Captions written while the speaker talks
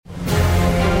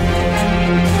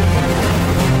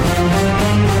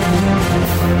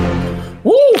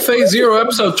Zero,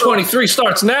 episode 23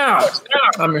 starts now.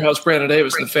 I'm your host, Brandon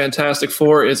Davis, and the Fantastic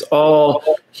Four is all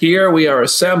here. We are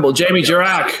assembled. Jamie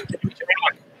Jirak.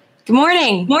 Good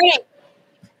morning.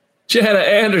 Jenna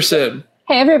Anderson.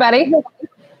 Hey, everybody.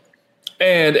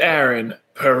 And Aaron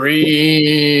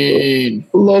Perrine.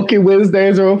 Loki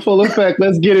Wednesdays are in full effect.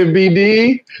 Let's get it,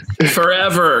 BD.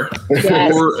 Forever.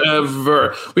 Yes.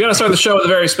 Forever. We got to start the show with a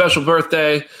very special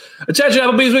birthday. Attention,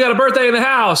 Applebee's, we got a birthday in the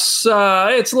house.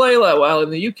 It's Layla. Well,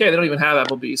 in the UK, they don't even have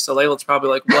Applebee's, so Layla's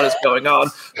probably like, what is going on?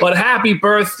 But happy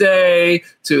birthday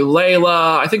to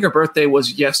Layla. I think her birthday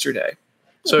was yesterday.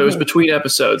 So it was between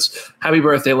episodes. Happy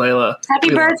birthday, Layla. Happy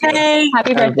birthday.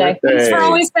 Happy birthday. Thanks for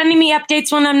always sending me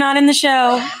updates when I'm not in the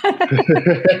show.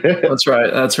 That's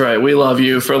right. We love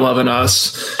you for loving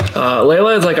us.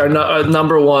 Layla is like our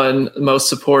number one most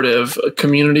supportive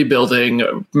community building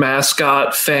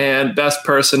mascot fan, best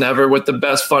person ever with the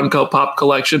best Funko Pop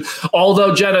collection.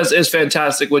 Although Jenna's is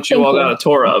fantastic, which you all got a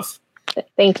tour of.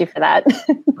 Thank you for that.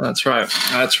 That's right.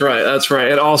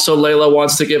 And also Layla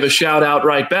wants to give a shout out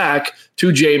right back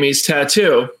to Jamie's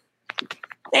tattoo.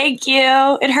 Thank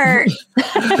you. It hurt.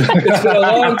 It's been a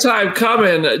long time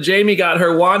coming. Jamie got her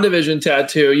WandaVision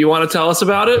tattoo. You want to tell us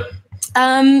about it?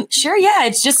 Sure. Yeah.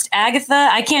 It's just Agatha.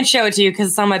 I can't show it to you because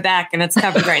it's on my back and it's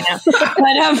covered right now.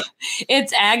 But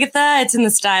it's Agatha. It's in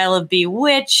the style of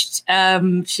Bewitched.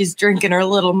 She's drinking her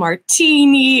little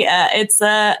martini. You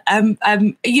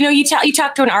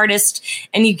talk to an artist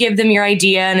and you give them your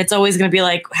idea, and it's always going to be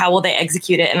like, how will they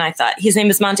execute it? And I thought his name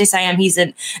is Monte Siam. He's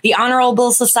in the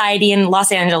Honorable Society in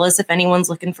Los Angeles. If anyone's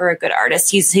looking for a good artist,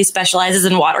 he specializes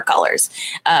in watercolors.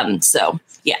 So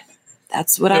yeah,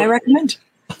 that's what I recommend.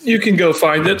 You can go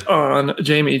find it on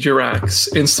Jamie Jirak's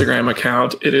Instagram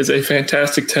account. It is a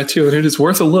fantastic tattoo, and it is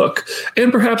worth a look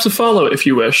and perhaps a follow if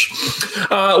you wish.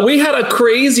 We had a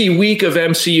crazy week of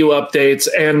MCU updates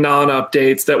and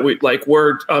non-updates that were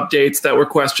updates that were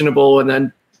questionable and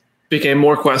then became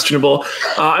more questionable.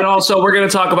 And also, we're going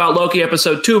to talk about Loki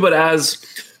episode 2, but as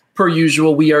per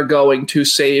usual, we are going to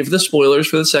save the spoilers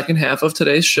for the second half of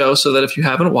today's show so that if you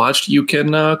haven't watched, you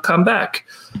can come back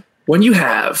when you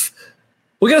have.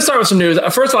 We're going to start with some news.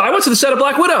 First of all, I went to the set of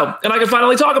Black Widow, and I can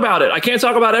finally talk about it. I can't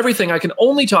talk about everything. I can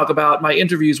only talk about my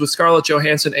interviews with Scarlett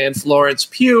Johansson and Florence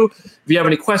Pugh. If you have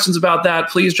any questions about that,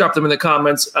 please drop them in the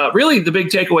comments. Really, the big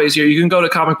takeaways here, you can go to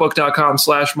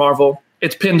comicbook.com/Marvel.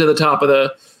 It's pinned to the top of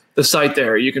the site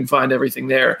there. You can find everything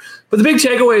there. But the big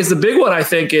takeaways, the big one, I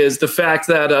think, is the fact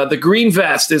that the green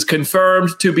vest is confirmed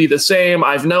to be the same.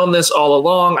 I've known this all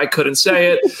along. I couldn't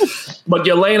say it. But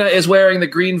Yelena is wearing the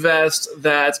green vest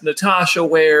that Natasha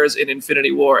wears in Infinity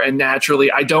War. And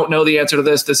naturally, I don't know the answer to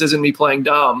this. This isn't me playing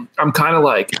dumb. I'm kind of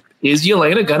like, is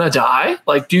Yelena going to die?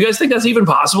 Like, do you guys think that's even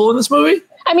possible in this movie?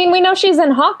 I mean, we know she's in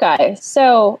Hawkeye,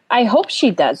 so I hope she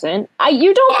doesn't.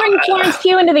 You don't bring Florence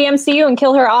Pugh into the MCU and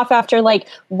kill her off after like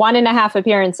 1.5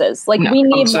 appearances. Like, we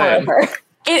need more of her.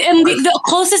 And the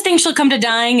closest thing she'll come to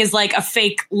dying is like a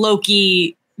fake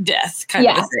Loki death kind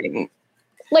of thing.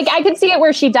 Like, I could see it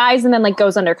where she dies and then like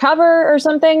goes undercover or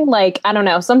something. Like, I don't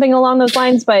know, something along those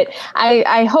lines. But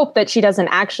I hope that she doesn't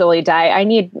actually die. I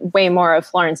need way more of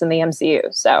Florence in the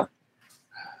MCU. So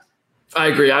I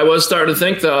agree. I was starting to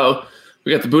think, though,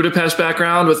 we got the Budapest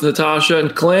background with Natasha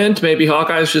and Clint. Maybe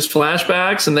Hawkeye's just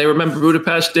flashbacks and they remember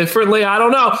Budapest differently. I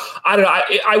don't know.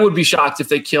 I would be shocked if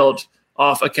they killed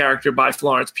off a character by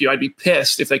Florence Pugh. I'd be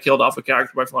pissed if they killed off a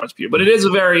character by Florence Pugh. But it is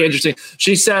a very interesting.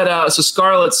 She said, so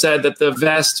Scarlett said that the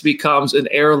vest becomes an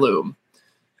heirloom,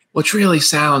 which really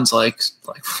sounds like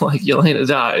Yelena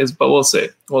dies, but we'll see.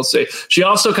 She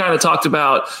also kind of talked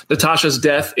about Natasha's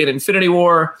death in Infinity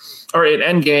War or in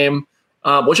Endgame,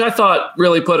 which I thought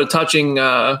really put a touching,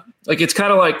 it's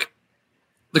kind of like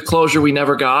the closure we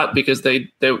never got because they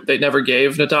never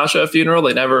gave Natasha a funeral.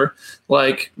 They never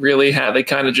really had, they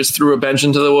kind of just threw a bench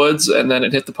into the woods and then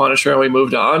it hit the Punisher and we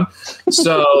moved on.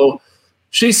 So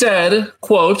she said,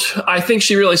 quote, "I think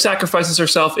she really sacrifices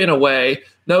herself in a way.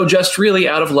 No, just really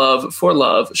out of love for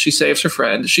love. She saves her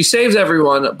friend. She saves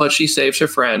everyone, but she saves her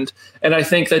friend. And I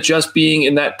think that just being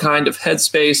in that kind of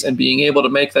headspace and being able to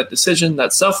make that decision,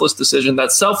 that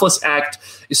selfless act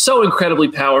is so incredibly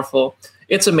powerful.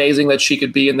 It's amazing that she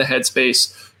could be in the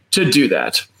headspace to do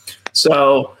that."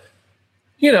 So,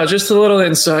 just a little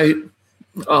insight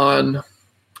on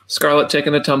Scarlett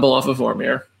taking a tumble off of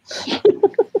Vormir.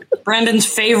 Brandon's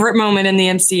favorite moment in the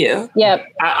MCU. Yep.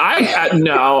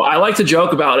 I like to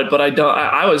joke about it, but I don't.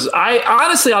 I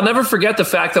honestly, I'll never forget the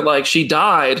fact that she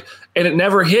died, and it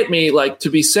never hit me to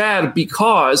be sad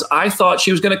because I thought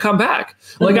she was going to come back.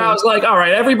 I was like, all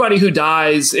right, everybody who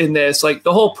dies in this, the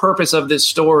whole purpose of this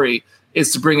story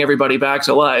is to bring everybody back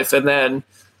to life, and then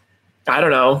I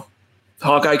don't know.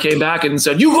 Hawkeye came back and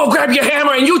said, "You go grab your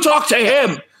hammer and you talk to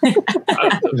him."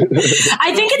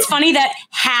 I think it's funny that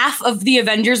half of the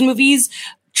Avengers movies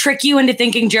trick you into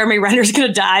thinking Jeremy Renner's going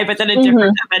to die, but then a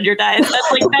different Avenger dies.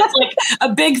 That's like a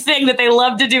big thing that they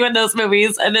love to do in those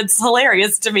movies, and it's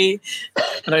hilarious to me.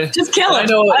 Just kill him.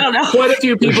 I don't know. Quite a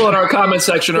few people in our comment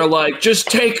section are like, "Just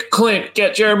take Clint,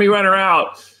 get Jeremy Renner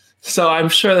out." So I'm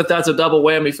sure that that's a double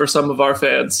whammy for some of our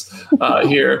fans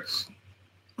here.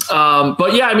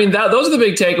 But yeah, I mean, those are the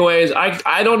big takeaways.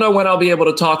 I don't know when I'll be able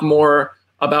to talk more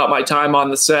about my time on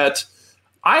the set.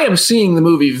 I am seeing the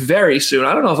movie very soon.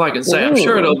 I don't know if I can say.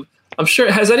 Ooh. I'm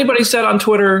sure. Has anybody said on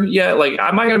Twitter yet? Like,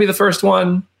 am I going to be the first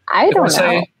one? I don't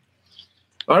know.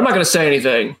 I'm not going to say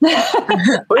anything. But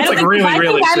it's like really,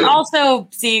 really soon. I'm also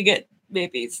seeing it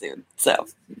maybe soon. So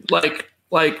like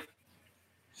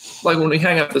when we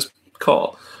hang up this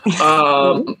call,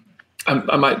 I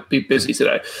might be busy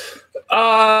today.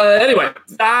 Anyway,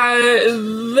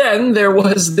 then there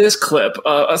was this clip.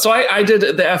 So I did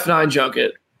the F9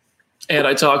 junket, and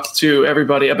I talked to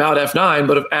everybody about F9.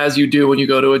 But as you do when you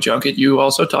go to a junket, you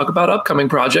also talk about upcoming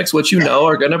projects, which you know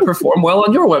are going to perform well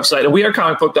on your website. And we are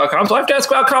comicbook.com. So I have to ask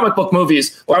about comic book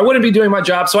movies, or I wouldn't be doing my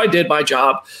job. So I did my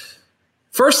job.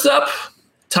 First up,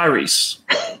 Tyrese.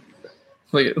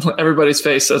 Everybody's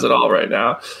face says it all right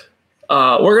now.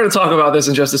 We're going to talk about this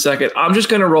in just a second. I'm just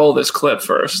going to roll this clip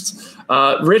first.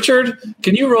 Richard,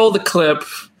 can you roll the clip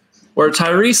where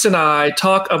Tyrese and I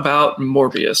talk about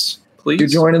Morbius, please? You're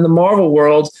joining the Marvel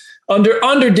world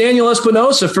under Daniel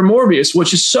Espinosa for Morbius,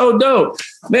 which is so dope.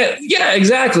 Man, yeah,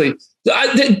 exactly.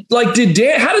 How did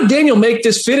Daniel make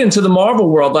this fit into the Marvel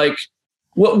world? Like,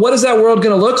 what is that world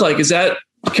going to look like? I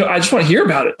just want to hear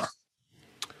about it.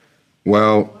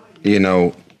 Well,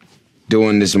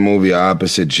 doing this movie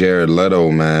opposite Jared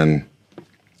Leto, man,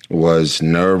 was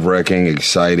nerve-wracking,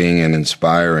 exciting, and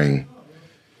inspiring.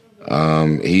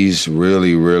 He's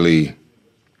really, really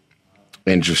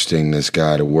interesting, this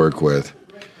guy to work with.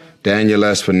 Daniel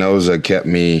Espinosa kept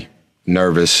me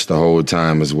nervous the whole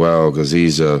time as well, because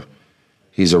he's a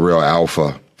real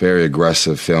alpha, very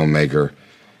aggressive filmmaker,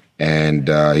 and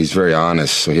he's very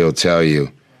honest, so he'll tell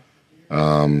you.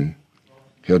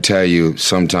 He'll tell you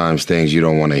sometimes things you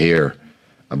don't want to hear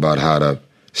about how to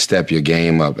step your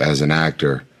game up as an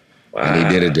actor. Wow. And he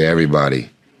did it to everybody.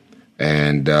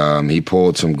 And he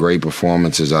pulled some great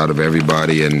performances out of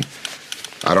everybody. And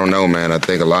I don't know, man, I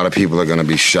think a lot of people are going to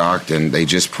be shocked. And they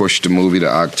just pushed the movie to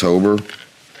October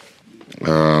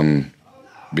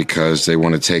because they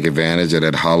want to take advantage of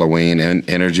that Halloween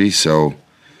energy. So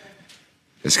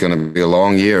it's going to be a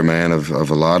long year, man, of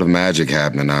a lot of magic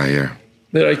happening out here.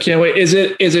 I can't wait. Is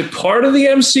it part of the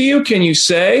MCU? Can you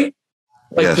say?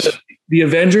 Like yes. The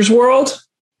Avengers world?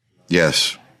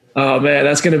 Yes. Oh, man,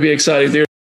 that's going to be exciting, dude.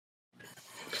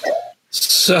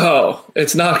 So,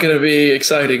 it's not going to be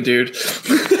exciting, dude.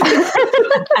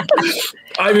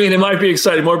 I mean, it might be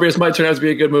exciting. Morbius might turn out to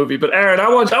be a good movie. But, Aaron, I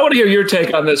want to hear your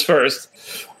take on this first.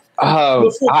 They're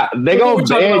going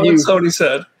to ban you. What Sony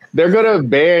said. They're going to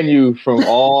ban you from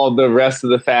all the rest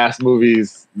of the Fast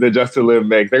movies that Justin Lin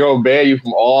makes. They're going to ban you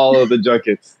from all of the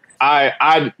junkets.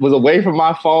 I was away from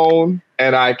my phone,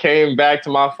 and I came back to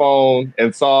my phone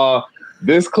and saw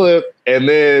this clip and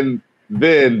then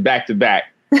back to back.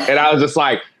 And I was just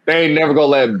like, they ain't never going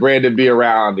to let Brandon be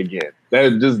around again.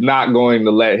 They're just not going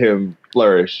to let him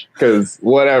flourish, because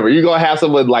whatever. You're going to have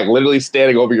someone like literally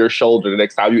standing over your shoulder the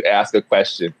next time you ask a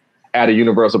question at a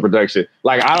Universal production.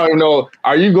 Like, I don't even know.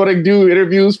 Are you going to do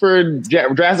interviews for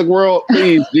Jurassic World?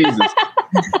 Please, Jesus.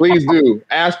 Please do.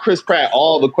 Ask Chris Pratt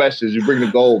all the questions. You bring the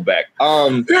gold back.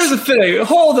 Here's the thing.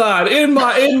 Hold on. In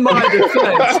my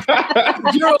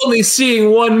defense, you're only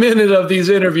seeing 1 minute of these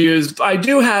interviews. I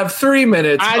do have 3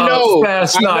 minutes of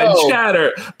Fast 9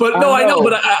 chatter. But no, I know.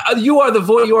 But you are the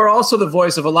voice. You are also the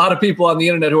voice of a lot of people on the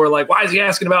internet who are like, "Why is he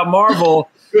asking about Marvel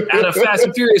at a Fast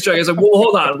and Furious track?" It's like, well,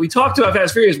 hold on. We talked about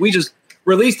Fast and Furious. We just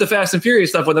release the Fast and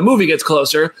Furious stuff when the movie gets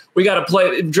closer. We got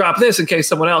to drop this in case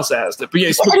someone else asked it. But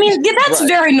yeah, I mean, that's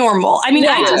very normal. I mean,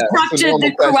 I just talked to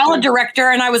the Cruella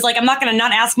director, and I was like, I'm not going to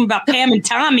not ask him about Pam and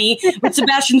Tommy with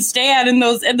Sebastian Stan and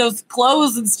those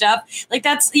clothes and stuff. Like,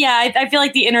 that's I feel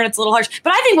like the internet's a little harsh.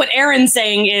 But I think what Aaron's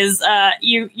saying is,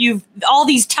 you've all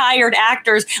these tired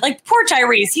actors, like poor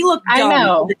Tyrese. He looked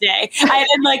dumb the day,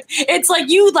 and like it's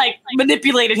like you like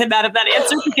manipulated him out of that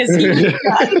answer because he was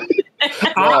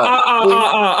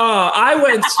I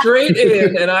went straight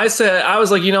in and I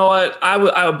was like, you know what?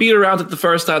 I'll beat around it the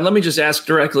first time. Let me just ask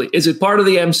directly. Is it part of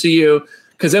the MCU?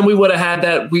 Because then we would have had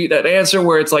that answer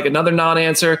where it's like another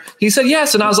non-answer. He said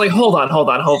yes. And I was like, hold on.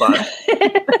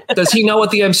 Does he know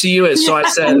what the MCU is? So I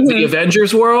said, the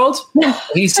Avengers world?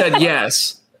 He said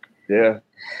yes. Yeah.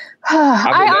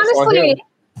 I honestly,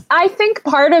 I think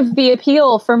part of the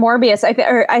appeal for Morbius,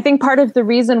 I think part of the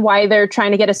reason why they're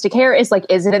trying to get us to care is like,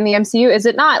 is it in the MCU? Is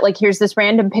it not? Like, here's this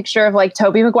random picture of like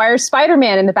Tobey Maguire's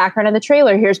Spider-Man in the background of the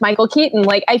trailer. Here's Michael Keaton.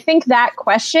 Like, I think that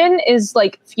question is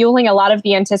like fueling a lot of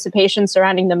the anticipation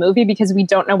surrounding the movie because we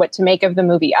don't know what to make of the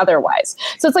movie otherwise.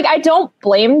 So it's like, I don't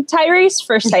blame Tyrese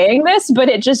for saying this, but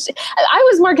I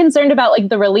was more concerned about like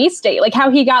the release date, like how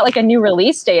he got like a new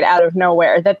release date out of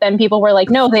nowhere that then people were like,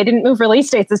 no, they didn't move release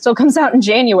dates. It still comes out in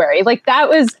January. Like that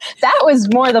was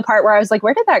more the part where I was like,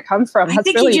 where did that come from?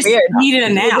 That's really weird. Needed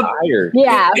a nap.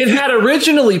 Yeah. It had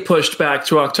originally pushed back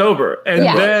to October and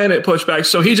then it pushed back.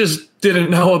 So he just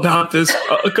didn't know about this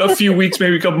a few weeks,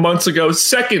 maybe a couple months ago,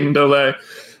 second delay.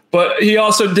 But he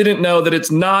also didn't know that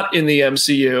it's not in the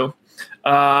MCU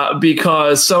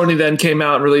because Sony then came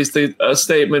out and released a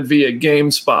statement via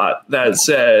GameSpot that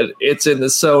said it's in the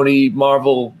Sony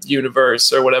Marvel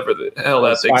universe or whatever the hell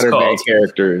that thing's Spider-Man called.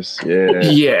 Characters. Yeah.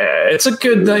 Yeah. It's a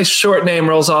good, nice short name,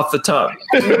 rolls off the tongue.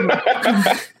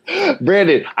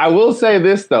 Brandon, I will say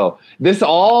this, though. This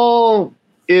all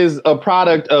is a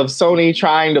product of Sony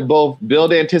trying to both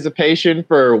build anticipation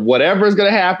for whatever is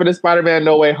going to happen in Spider-Man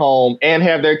No Way Home and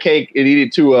have their cake and eat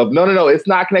it too of, no, it's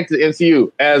not connected to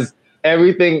MCU, as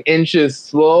everything inches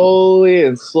slowly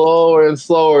and slower and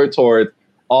slower towards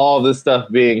all this stuff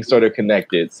being sort of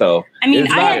connected. So I mean, it's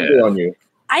not good on you.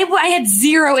 I had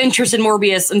zero interest in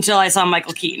Morbius until I saw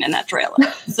Michael Keaton in that trailer.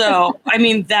 So, I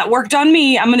mean, that worked on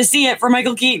me. I'm going to see it for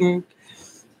Michael Keaton.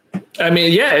 I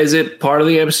mean, yeah, is it part of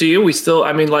the MCU?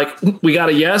 We got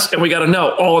a yes and we got a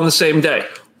no all on the same day.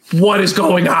 What is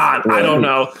going on? I don't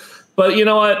know. But you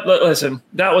know what? Listen,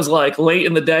 that was like late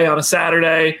in the day on a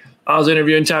Saturday. I was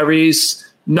interviewing Tyrese.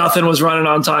 Nothing was running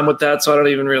on time with that, so I don't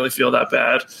even really feel that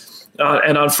bad.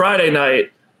 And on Friday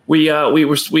night, we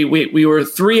were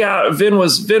 3 hours. Vin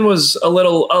was a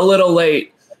little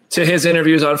late to his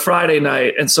interviews on Friday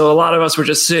night, and so a lot of us were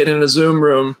just sitting in a Zoom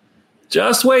room,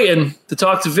 just waiting to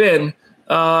talk to Vin.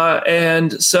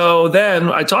 And so then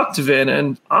I talked to Vin,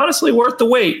 and honestly, worth the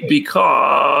wait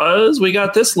because we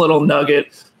got this little nugget.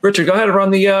 Richard, go ahead and run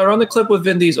the clip with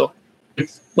Vin Diesel.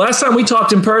 Last time we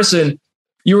talked in person,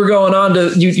 you were going on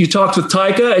to you talked with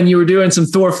Taika and you were doing some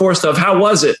Thor 4 stuff. How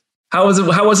was it? How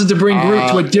was it to bring Groot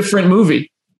to a different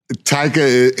movie? Taika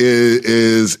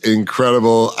is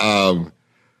incredible.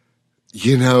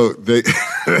 You know,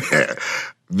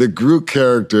 the Groot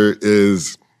character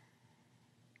is.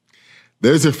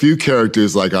 There's a few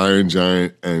characters like Iron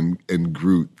Giant and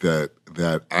Groot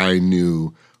that I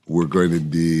knew were going to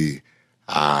be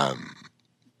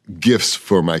gifts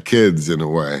for my kids in a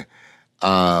way.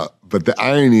 But the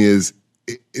irony is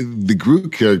the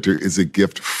Groot character is a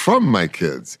gift from my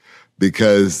kids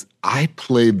because I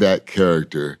played that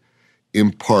character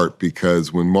in part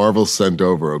because when Marvel sent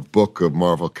over a book of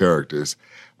Marvel characters,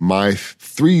 my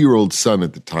 3-year-old son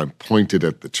at the time pointed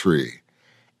at the tree.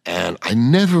 And I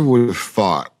never would have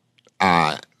thought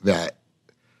that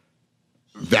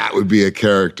would be a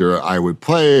character I would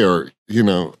play or, you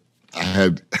know, I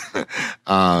had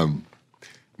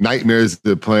nightmares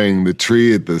of playing the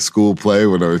tree at the school play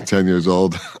when I was 10 years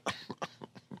old.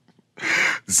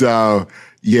 So,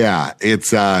 yeah, it's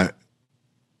the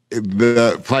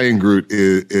playing Groot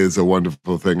is a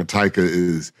wonderful thing. Taika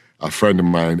is a friend of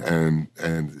mine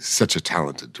and such a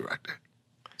talented director.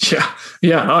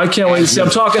 Yeah, I can't wait to see. I'm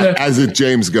talking to as a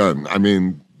James Gunn. I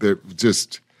mean, they're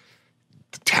just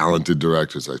talented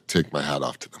directors. I take my hat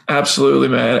off to them. Absolutely,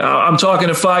 man. I'm talking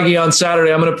to Feige on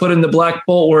Saturday. I'm going to put in the Black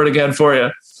Bolt word again for you.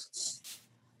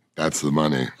 That's the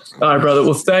money. All right, brother.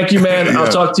 Well, thank you, man. Yeah.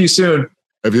 I'll talk to you soon.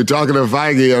 If you're talking to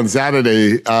Feige on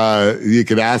Saturday, you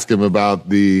could ask him about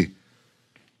the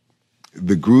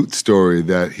Groot story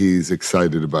that he's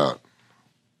excited about.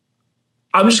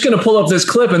 I'm just going to pull up this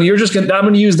clip, and I'm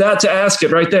going to use that to ask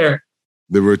it right there.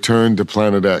 The return to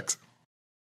Planet X.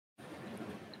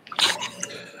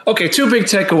 Okay, 2 big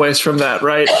takeaways from that,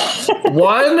 right?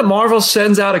 One, Marvel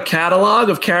sends out a catalog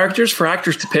of characters for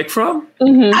actors to pick from.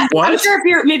 Mm-hmm. I'm sure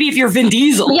if you're Vin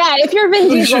Diesel. Yeah, if you're Vin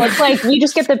Diesel, it's like you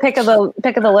just get the pick of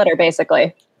the litter,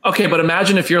 basically. Okay, but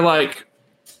imagine if you're like,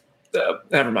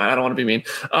 never mind, I don't want to be mean.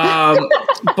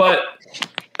 But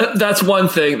that's one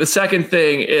thing. The second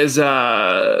thing is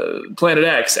Planet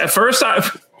X. At first,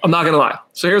 I'm not going to lie.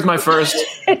 So here's my first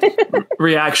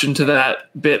reaction to that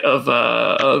bit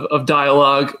of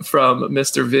dialogue from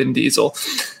Mr. Vin Diesel.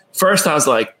 First, I was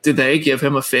like, did they give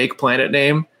him a fake planet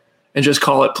name? and just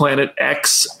call it Planet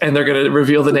X, and they're going to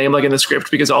reveal the name like in the script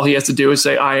because all he has to do is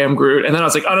say, I am Groot. And then I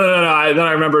was like, oh, no. Then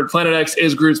I remembered Planet X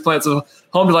is Groot's planet. So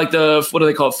home to like the, what do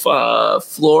they call it?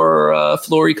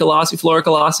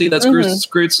 Floricolossi. That's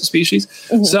Groot's species.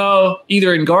 Mm-hmm. So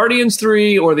either in Guardians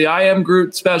 3 or the I am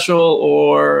Groot special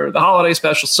or the holiday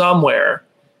special somewhere,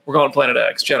 we're going Planet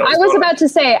X. Jenna, I was about to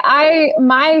say,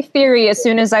 my theory as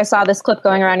soon as I saw this clip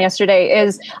going around yesterday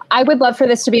is I would love for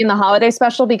this to be in the holiday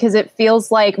special because it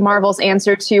feels like Marvel's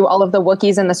answer to all of the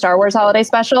Wookiees in the Star Wars holiday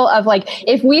special of like,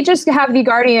 if we just have the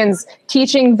Guardians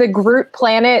teaching the Groot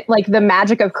planet like the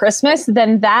magic of Christmas,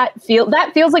 then that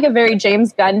feels like a very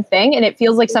James Gunn thing, and it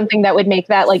feels like something that would make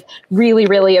that like really,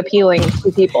 really appealing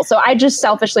to people. So I just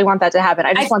selfishly want that to happen.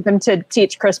 I just want them to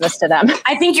teach Christmas to them.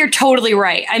 I think you're totally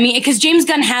right. I mean, because James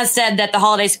Gunn has said that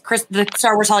the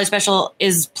Star Wars holiday special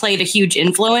is played a huge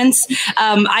influence.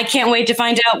 I can't wait to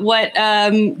find out what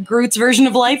Groot's version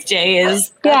of Life Day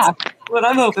is. That's what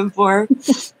I'm hoping for.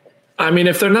 I mean,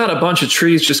 if they're not a bunch of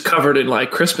trees just covered in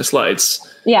like Christmas lights.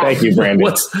 Yeah. Thank you,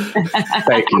 Brandon.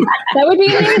 Thank you. That would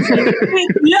be amazing.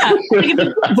 Yeah.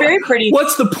 Very pretty.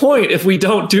 What's the point if we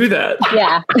don't do that?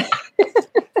 Yeah.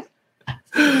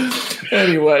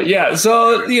 Anyway, yeah.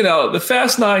 So, the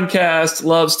Fast 9 cast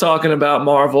loves talking about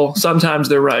Marvel. Sometimes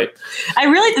they're right.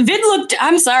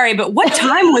 I'm sorry, but what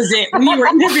time was it when you were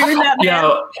interviewing that man?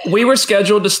 Yeah, we were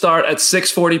scheduled to start at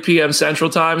 6:40 p.m. Central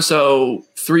Time, so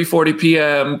 3:40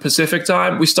 p.m. Pacific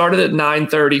Time. We started at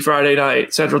 9:30 Friday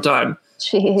night Central Time.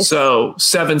 Jeez. So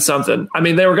 7 something. I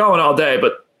mean, they were going all day,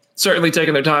 but certainly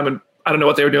taking their time, and I don't know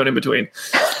what they were doing in between.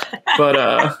 But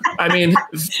I mean,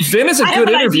 Vin is a good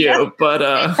interview, but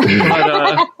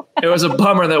it was a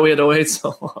bummer that we had to wait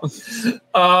so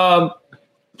long.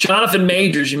 Jonathan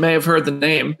Majors, you may have heard the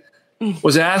name,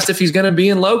 was asked if he's going to be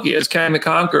in Loki as Kang the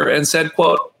Conqueror and said,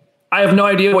 quote, I have no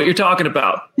idea what you're talking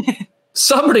about.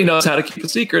 Somebody knows how to keep a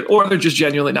secret, or they're just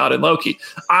genuinely not in Loki.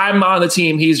 I'm on the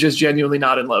team. He's just genuinely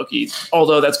not in Loki,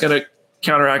 although that's going to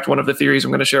counteract one of the theories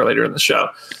I'm going to share later in the show.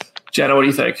 Jenna, what do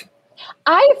you think?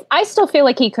 I still feel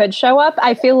like he could show up.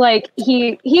 I feel like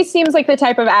he seems like the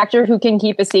type of actor who can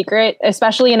keep a secret,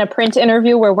 especially in a print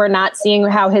interview where we're not seeing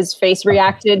how his face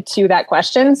reacted to that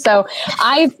question. So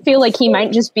I feel like he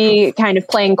might just be kind of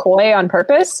playing coy on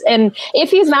purpose. And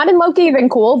if he's not in Loki, then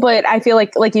cool. But I feel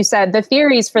like you said, the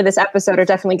theories for this episode are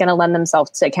definitely going to lend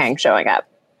themselves to Kang showing up.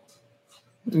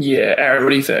 Yeah, Aaron,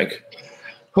 what do you think?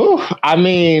 I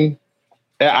mean,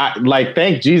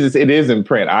 thank Jesus it is in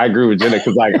print. I agree with Jenna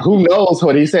because who knows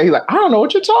what he said? He's like, I don't know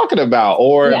what you're talking about.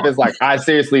 Or if it's like, I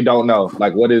seriously don't know.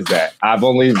 Like, what is that? I've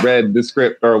only read the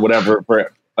script or whatever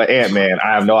for Ant-Man.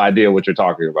 I have no idea what you're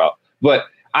talking about. But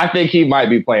I think he might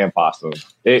be playing possum.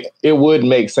 It would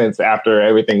make sense after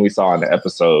everything we saw in the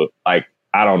episode. Like,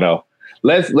 I don't know.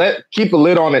 Let's keep a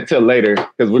lid on it till later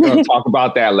because we're going to talk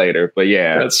about that later. But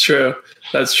yeah, that's true.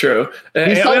 He's so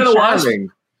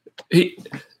charming.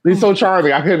 He's so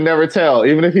charming. I could never tell.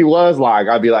 Even if he was lying,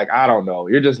 I'd be like, I don't know.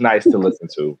 You're just nice to listen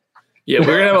to. Yeah,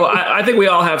 we're gonna have. I think we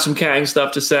all have some Kang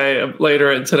stuff to say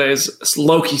later in today's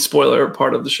Loki spoiler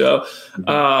part of the show.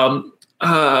 Also,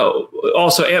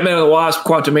 Ant-Man and the Wasp: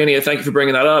 Quantumania. Thank you for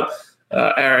bringing that up,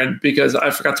 Aaron, because I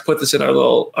forgot to put this in our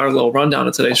little rundown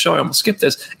of today's show. I almost skipped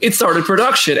this. It started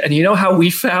production, and you know how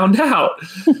we found out?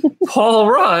 Paul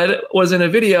Rudd was in a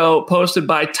video posted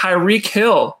by Tyreek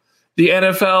Hill, the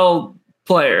NFL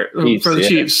player for the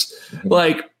Chiefs.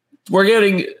 Like, we're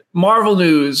getting Marvel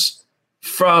news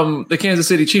from the Kansas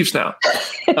City Chiefs now.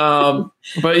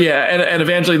 But yeah, and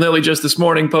Evangeline Lilly just this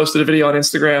morning posted a video on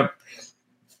Instagram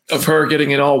of her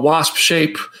getting in all wasp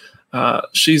shape.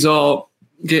 She's all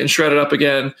getting shredded up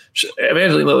again.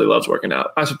 Evangeline Lilly loves working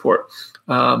out. I support.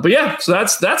 But yeah, so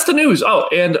that's the news. Oh,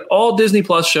 and all Disney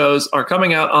Plus shows are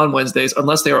coming out on Wednesdays,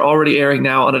 unless they are already airing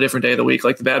now on a different day of the week.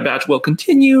 Like The Bad Batch will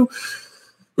continue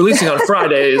releasing on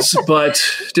Fridays, but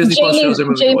Disney Plus shows are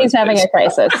moving. Jamie's having a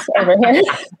crisis over here.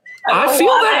 I feel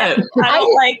that. I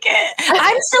don't like it.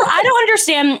 I don't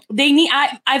understand.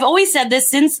 I've always said this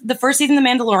since the first season of The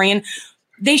Mandalorian.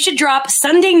 They should drop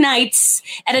Sunday nights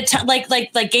at a time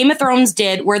like Game of Thrones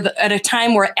did, at a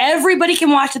time where everybody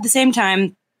can watch at the same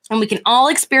time and we can all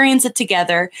experience it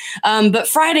together. But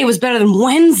Friday was better than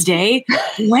Wednesday.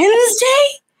 Wednesday?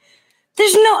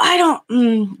 There's no. I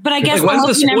don't. But I guess when's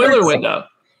the spoiler window?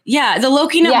 Yeah, the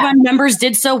Loki members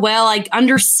did so well. I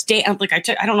understand. Like, I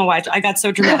don't know why I got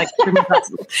so dramatic.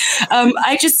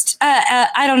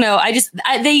 I don't know.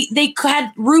 They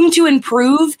had room to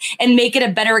improve and make it a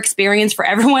better experience for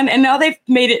everyone, and now they've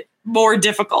made it more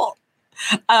difficult.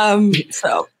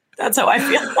 So that's how I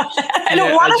feel about that. I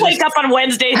don't want to wake up on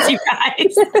Wednesdays, you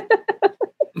guys.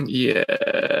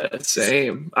 Yeah,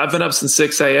 same. I've been up since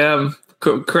 6 a.m.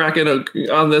 cracking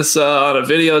on this on a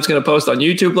video that's going to post on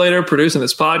YouTube later, producing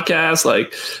this podcast.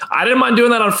 Like, I didn't mind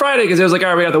doing that on Friday because it was like, all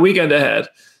right, we got the weekend ahead.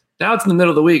 Now it's in the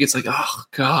middle of the week. It's like, oh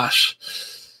gosh,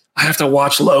 I have to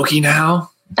watch Loki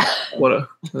now. What a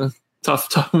tough.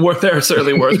 There are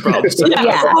certainly worse problems.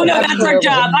 Yeah. Oh no, that's our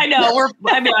job. I know.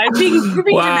 I'm being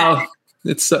wow. dramatic.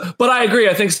 It's but I agree.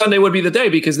 I think Sunday would be the day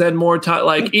because then more time.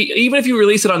 Like even if you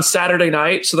release it on Saturday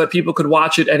night, so that people could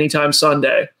watch it anytime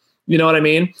Sunday. You know what I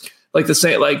mean? Like the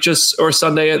same, like just or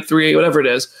Sunday at 3, whatever it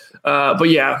is. But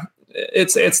yeah,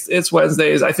 it's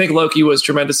Wednesdays. I think Loki was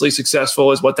tremendously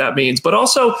successful, is what that means. But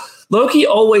also, Loki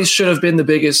always should have been the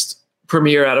biggest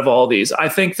premiere out of all these. I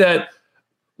think that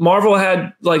Marvel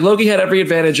had Loki had every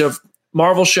advantage of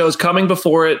Marvel shows coming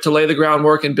before it to lay the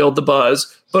groundwork and build the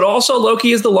buzz. But also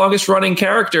Loki is the longest running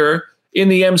character in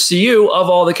the MCU of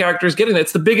all the characters getting it.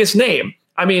 It's the biggest name.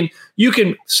 I mean, you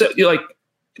can it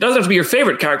doesn't have to be your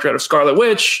favorite character out of Scarlet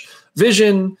Witch,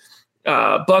 Vision,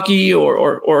 Bucky,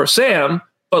 or Sam,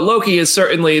 but Loki is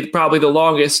certainly probably the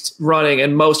longest running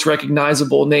and most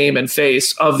recognizable name and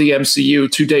face of the MCU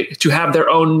to date to have their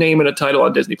own name and a title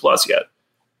on Disney Plus yet.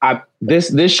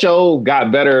 This show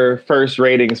got better first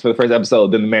ratings for the first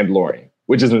episode than The Mandalorian,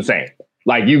 which is insane.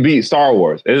 Like, you beat Star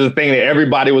Wars. It is a thing that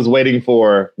everybody was waiting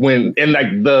for when, and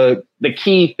like the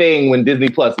key thing when Disney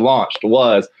Plus launched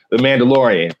was The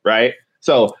Mandalorian, right?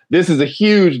 So this is a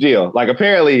huge deal. Like,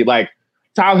 apparently, like,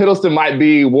 Tom Hiddleston might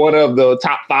be one of the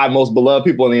top 5 most beloved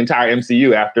people in the entire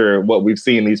MCU after what we've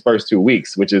seen these first 2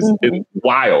 weeks, which is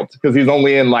wild because he's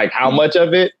only in like how much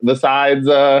of it besides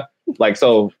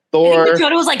Thor. I think the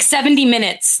total was like 70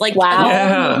 minutes. Like,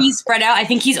 wow. He's spread out. I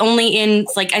think he's only in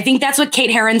I think that's what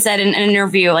Kate Herron said in an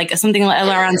interview, like something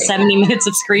around 70 minutes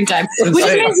of screen time, which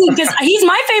is amazing because he's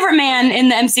my favorite man in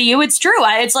the MCU. It's true.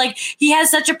 It's like he has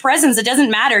such a presence. It doesn't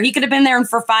matter. He could have been there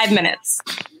for 5 minutes.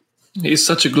 He's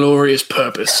such a glorious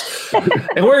purpose.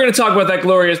 And we're going to talk about that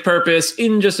glorious purpose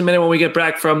in just a minute when we get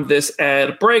back from this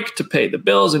ad break to pay the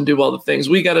bills and do all the things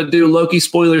we got to do. Loki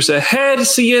spoilers ahead.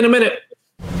 See you in a minute.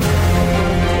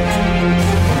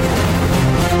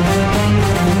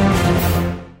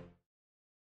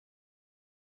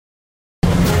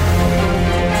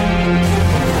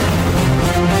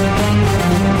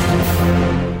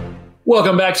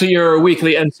 Welcome back to your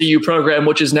weekly MCU program,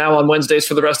 which is now on Wednesdays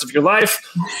for the rest of your life.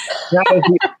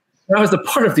 Now is the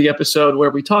part of the episode where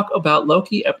we talk about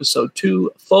Loki episode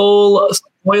 2. Full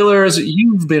spoilers.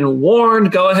 You've been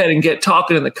warned. Go ahead and get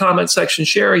talking in the comment section.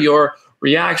 Share your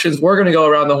reactions. We're going to go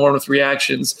around the horn with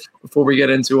reactions before we get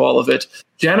into all of it.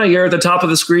 Jenna, you're at the top of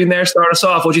the screen there. Start us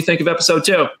off. What do you think of episode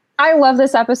 2? I love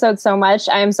this episode so much.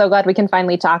 I am so glad we can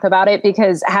finally talk about it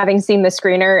because having seen the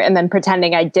screener and then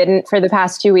pretending I didn't for the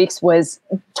past 2 weeks was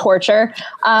torture.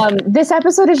 This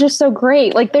episode is just so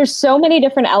great. Like, there's so many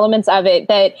different elements of it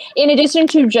that in addition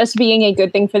to just being a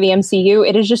good thing for the MCU,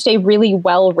 it is just a really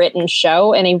well-written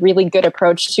show and a really good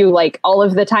approach to like all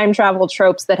of the time travel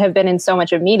tropes that have been in so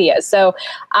much of media. So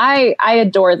I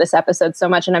adore this episode so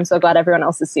much and I'm so glad everyone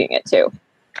else is seeing it too.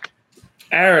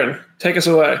 Aaron, take us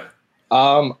away.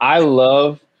 I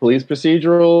love police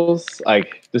procedurals,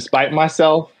 like, despite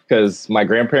myself, because my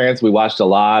grandparents, we watched a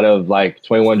lot of like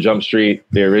 21 Jump Street,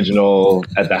 the original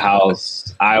at the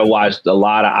house. I watched a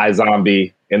lot of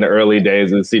iZombie in the early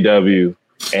days of the CW,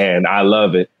 and I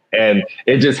love it. And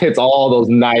it just hits all those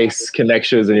nice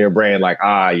connections in your brain, like,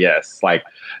 yes, like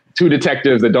 2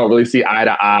 detectives that don't really see eye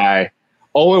to eye.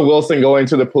 Owen Wilson going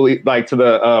to the police, like to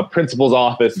the principal's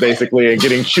office, basically, and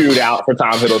getting chewed out for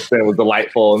Tom Hiddleston was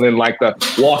delightful. And then like the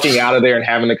walking out of there and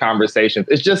having the conversations.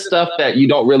 It's just stuff that you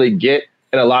don't really get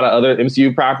in a lot of other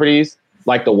MCU properties,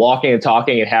 like the walking and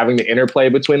talking and having the interplay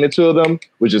between the two of them,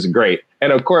 which is great.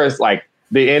 And of course, like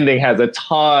the ending has a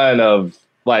ton of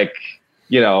like,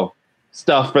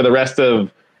 stuff for the rest of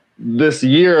this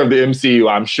year of the MCU,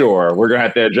 I'm sure. We're going to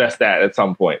have to address that at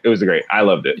some point. It was great. I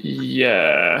loved it.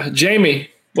 Yeah. Jamie,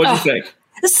 what do you think?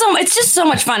 It's just so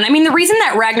much fun. I mean, the reason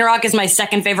that Ragnarok is my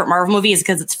second favorite Marvel movie is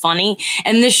because it's funny.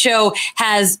 And this show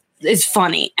is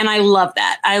funny. And I love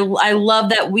that. I love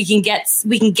that we can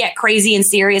get crazy and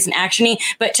serious and actiony,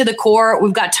 but to the core,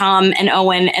 we've got Tom and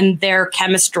Owen and their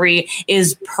chemistry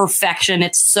is perfection.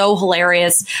 It's so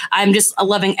hilarious. I'm just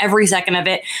loving every second of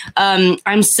it.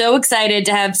 I'm so excited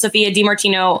to have Sophia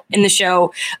DiMartino in the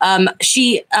show.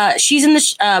 She's in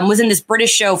was in this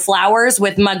British show Flowers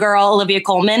with my girl, Olivia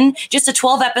Colman, just a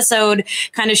 12 episode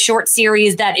kind of short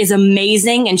series that is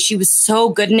amazing. And she was so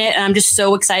good in it. And I'm just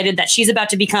so excited that she's about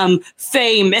to become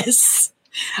famous.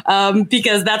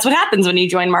 because that's what happens when you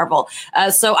join Marvel.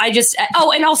 So I just,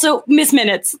 and also Miss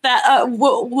Minutes, that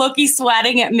Loki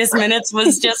swatting at Miss Minutes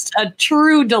was just a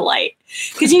true delight.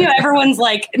 Because, everyone's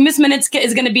like, Miss Minutes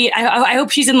is going to be, I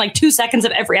hope she's in like 2 seconds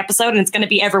of every episode, and it's going to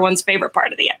be everyone's favorite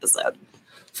part of the episode.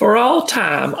 For all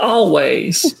time,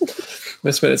 always.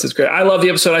 Miss Minutes is great. I love the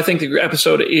episode. I think the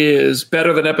episode is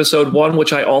better than episode 1,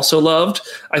 which I also loved.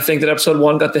 I think that episode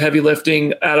 1 got the heavy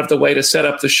lifting out of the way to set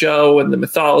up the show and the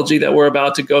mythology that we're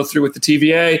about to go through with the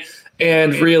TVA.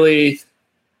 And really,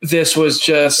 this was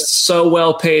just so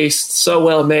well paced, so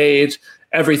well made.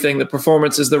 Everything, the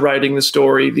performances, the writing, the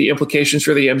story, the implications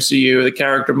for the MCU, the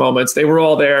character moments, they were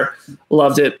all there.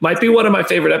 Loved it. Might be one of my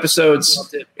favorite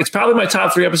episodes. It's probably my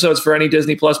top 3 episodes for any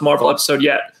Disney Plus Marvel episode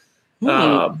yet.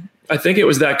 I think it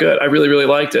was that good. I really, really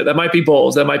liked it. That might be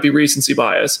Bowles. That might be recency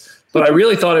bias. But I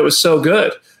really thought it was so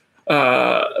good.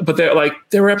 But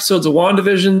there were episodes of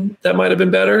WandaVision that might have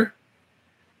been better.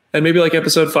 And maybe like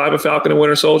episode 5 of Falcon and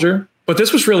Winter Soldier. But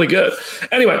this was really good.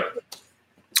 Anyway,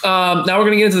 now we're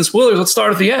going to get into the spoilers. Let's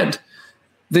start at the end.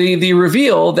 The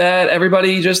reveal that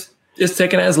everybody just is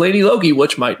taken as Lady Loki,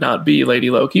 which might not be Lady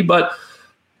Loki, but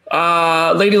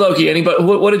Lady Loki. Anybody?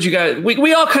 What did you guys?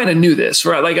 We all kind of knew this,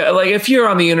 right? Like if you're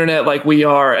on the internet, like we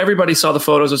are, everybody saw the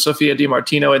photos of Sophia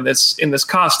DiMartino in this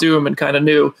costume and kind of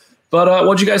knew. But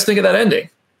what did you guys think of that ending?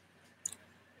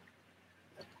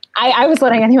 I was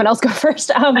letting anyone else go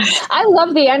first. I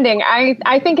love the ending.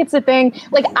 I think it's a thing.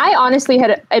 Like, I honestly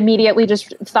had immediately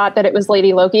just thought that it was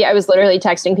Lady Loki. I was literally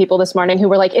texting people this morning who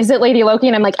were like, is it Lady Loki?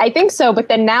 And I'm like, I think so. But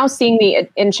then now seeing the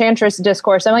Enchantress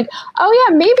discourse, I'm like, oh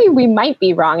yeah, maybe we might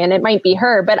be wrong and it might be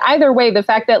her. But either way, the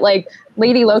fact that like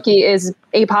Lady Loki is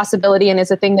a possibility and is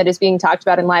a thing that is being talked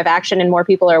about in live action and more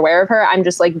people are aware of her, I'm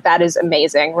just like, that is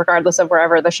amazing, regardless of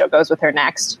wherever the show goes with her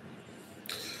next.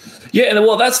 Yeah, and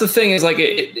well, that's the thing is like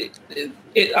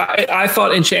I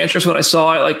thought Enchantress when I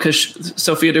saw it, like because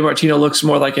Sophia DiMartino looks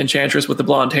more like Enchantress with the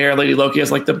blonde hair. Lady Loki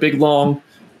has like the big long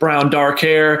brown dark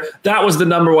hair. That was the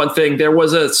number one thing. There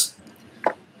was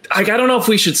I don't know if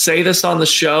we should say this on the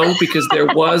show because there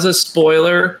was a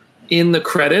spoiler in the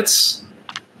credits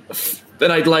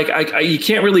that you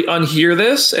can't really unhear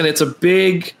this, and it's a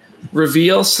big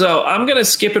reveal. So I'm gonna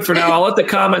skip it for now. I'll let the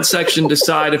comment section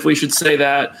decide if we should say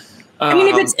that. I mean,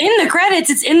 if it's in the credits,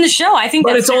 it's in the show. I think,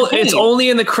 but it's only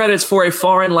in the credits for a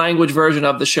foreign language version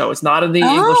of the show. It's not in the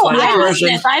English language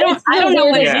version. I don't know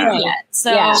what it is yet.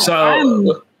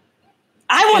 So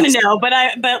I want to know,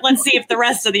 but let's see if the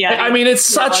rest of the. I mean, it's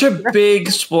such a big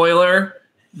spoiler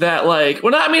that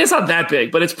it's not that big,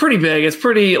 but it's pretty big. It's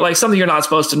pretty like something you're not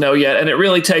supposed to know yet, and it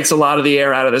really takes a lot of the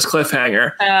air out of this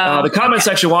cliffhanger. The comment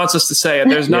section wants us to say it.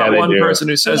 There's not one person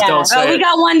who says don't say it. We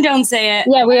got one. Don't say it.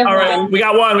 Yeah, we have. All right, we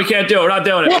got one. We can't do it. We're not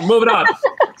doing it. We're moving on.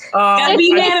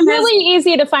 It's really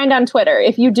easy to find on Twitter.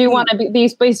 If you do want to be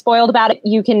spoiled about it,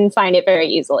 you can find it very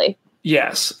easily.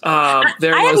 Yes. I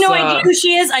have no idea who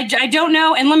she is. I don't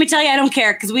know. And let me tell you, I don't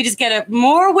care because we just get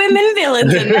more women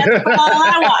villains. And that's all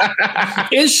I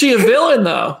want. Is she a villain,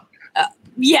 though?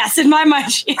 Yes, in my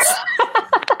mind, she is.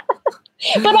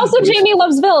 But also Jamie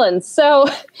loves villains. So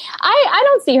I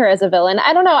don't see her as a villain.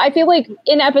 I don't know. I feel like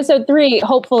in episode 3,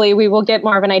 hopefully we will get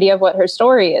more of an idea of what her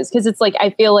story is. Because it's like,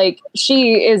 I feel like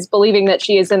she is believing that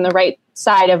she is in the right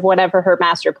side of whatever her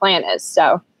master plan is.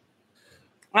 So.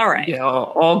 All right. Yeah,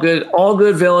 all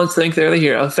good villains think they're the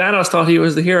hero. Thanos thought he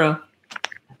was the hero.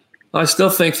 I still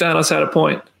think Thanos had a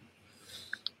point.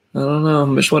 I don't know.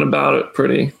 Mish went about it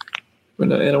pretty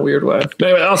in a weird way.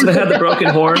 Anyway, also they had the broken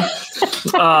horn.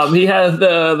 He had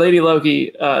the Lady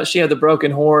Loki. She had the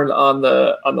broken horn on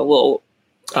the little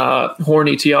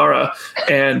horny tiara,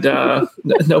 and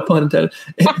no pun intended.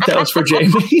 That was for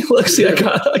Jamie. Look, see,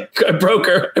 I broke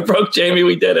her. I broke Jamie.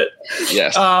 We did it.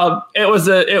 Yes. It was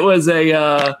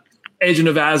a Agent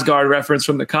of Asgard reference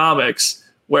from the comics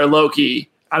where Loki.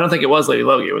 I don't think it was Lady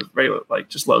Loki. It was regular, like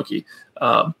just Loki.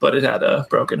 But it had a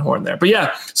broken horn there. But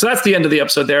yeah, so that's the end of the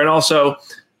episode there. And also,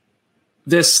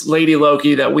 this Lady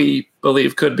Loki that we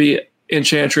believe could be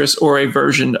Enchantress or a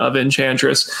version of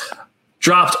Enchantress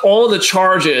dropped all the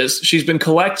charges she's been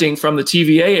collecting from the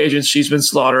TVA agents she's been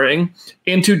slaughtering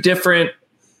into different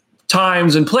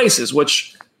times and places,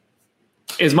 which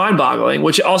is mind-boggling.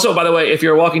 Which also, by the way, if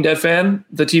you're a Walking Dead fan,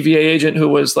 the TVA agent who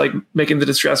was like making the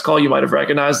distress call, you might have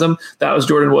recognized them. That was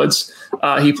Jordan Woods.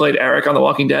 He played Eric on The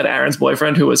Walking Dead, Aaron's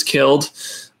boyfriend, who was killed.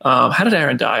 How did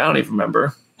Aaron die? I don't even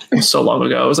remember. It was so long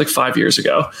ago. It was like 5 years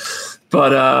ago.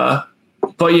 But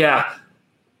yeah,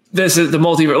 this is the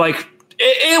multiverse. Like,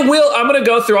 It will. I'm going to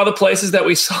go through all the places that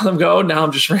we saw them go. Now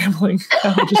I'm just rambling.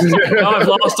 Now I've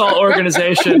lost all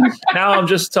organization. Now I'm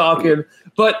just talking.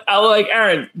 But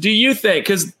Aaron, do you think,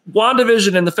 because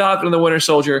WandaVision and The Falcon and the Winter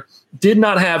Soldier did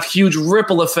not have huge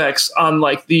ripple effects on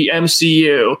like the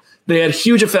MCU. They had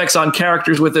huge effects on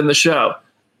characters within the show.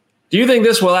 Do you think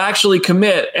this will actually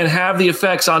commit and have the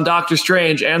effects on Doctor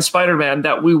Strange and Spider-Man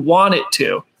that we want it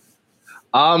to?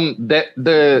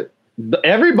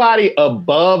 Everybody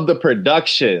above the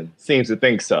production seems to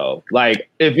think so. Like,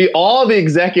 all the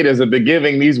executives have been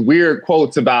giving these weird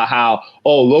quotes about how,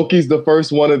 Loki's the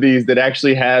first one of these that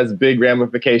actually has big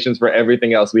ramifications for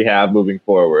everything else we have moving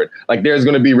forward. Like, there's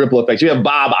going to be ripple effects. You have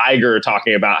Bob Iger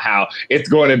talking about how it's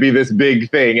going to be this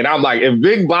big thing. And I'm like, if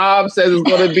Big Bob says it's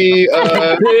going to be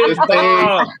this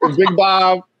thing, if Big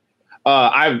Bob,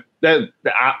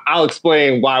 I'll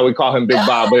explain why we call him Big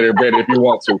Bob later, if you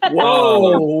want to.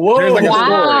 Whoa! There's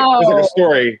like a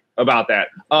story about that.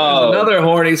 Another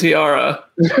horny tiara.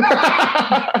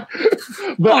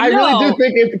 But I really do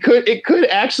think it could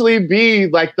actually be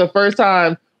like the first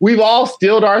time we've all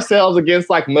steeled ourselves against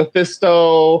like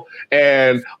Mephisto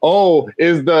and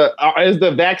is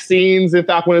the vaccines in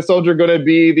Falcon and Soldier going to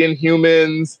be the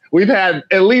Inhumans? We've had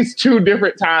at least 2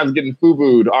 different times getting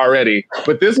FUBU'd already,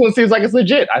 but this one seems like it's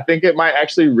legit. I think it might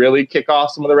actually really kick off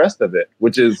some of the rest of it,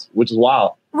 which is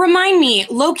wild. Remind me,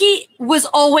 Loki was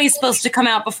always supposed to come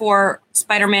out before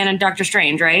Spider-Man and Doctor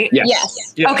Strange, right?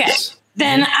 Yes. Okay,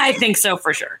 then I think so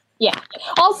for sure. Yeah.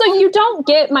 Also, you don't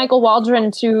get Michael Waldron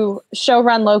to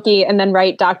showrun Loki and then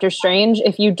write Doctor Strange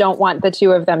if you don't want the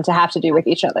two of them to have to do with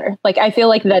each other. Like, I feel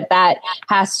like that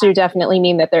has to definitely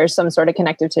mean that there's some sort of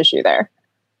connective tissue there.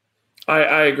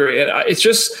 I agree. And it's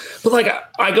just, but like,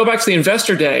 I go back to the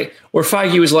Investor Day where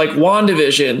Feige was like,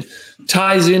 WandaVision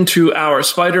ties into our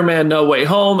Spider-Man No Way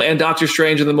Home and Doctor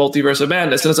Strange and the Multiverse of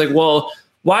Madness. And it's like, well,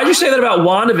 why'd you say that about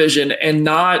WandaVision and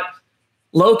not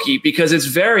Loki? Because it's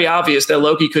very obvious that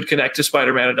Loki could connect to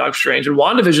Spider-Man and Doctor Strange, and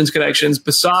WandaVision's connections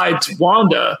besides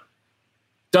Wanda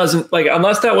doesn't, like,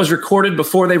 unless that was recorded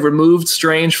before they removed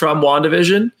Strange from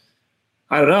WandaVision.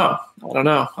 I don't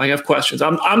know. I have questions.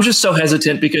 I'm just so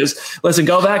hesitant because, listen,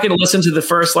 go back and listen to the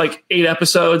first like 8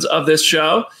 episodes of this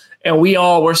show, and we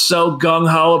all were so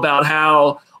gung-ho about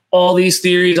how all these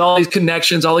theories, all these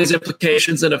connections, all these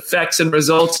implications and effects and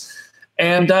results.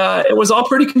 And it was all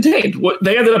pretty contained.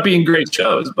 They ended up being great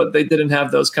shows, but they didn't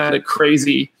have those kind of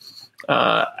crazy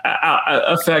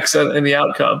effects in the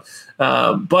outcome.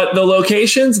 But the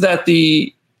locations that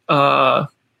the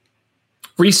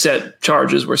reset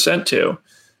charges were sent to,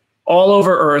 all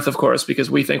over Earth, of course,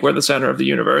 because we think we're the center of the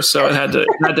universe. So it had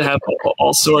to have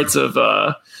all sorts of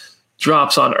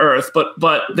drops on Earth. But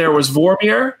there was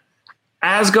Vormir,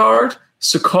 Asgard,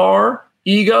 Sakaar,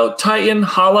 Ego, Titan,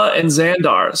 Hala, and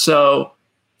Xandar. So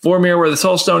Vormir, where the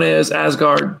Soul Stone is,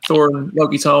 Asgard, Thor,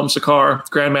 Loki's home, Sakaar,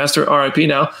 Grandmaster, R.I.P.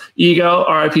 now. Ego,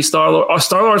 R.I.P. Star-Lord.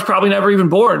 Star-Lord's probably never even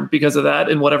born because of that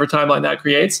in whatever timeline that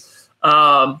creates.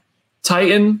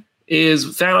 Titan is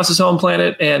Thanos' home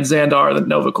planet, and Xandar, the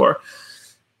Nova Corps.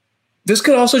 This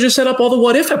could also just set up all the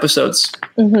What If episodes.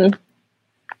 Mm-hmm.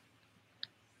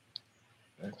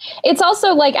 It's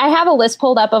also like I have a list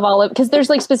pulled up of all of, because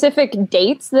there's like specific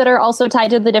dates that are also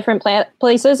tied to the different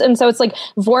places. And so it's like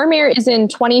Vormir is in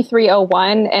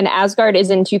 2301 and Asgard is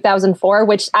in 2004,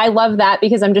 which I love that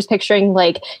because I'm just picturing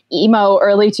like emo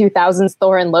early 2000s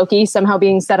Thor and Loki somehow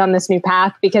being set on this new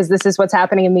path because this is what's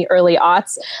happening in the early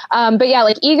aughts. But yeah,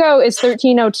 like Ego is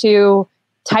 1302.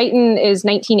 Titan is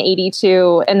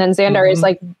 1982, and then Xandar is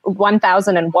like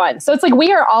 1001. So it's like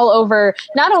we are all over,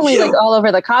 not only like all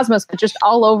over the cosmos, but just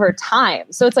all over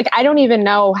time. So it's like I don't even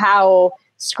know how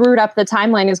screwed up the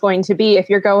timeline is going to be if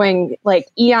you're going like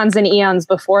eons and eons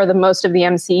before the most of the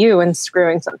MCU and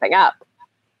screwing something up.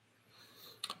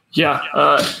 Yeah.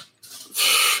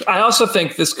 I also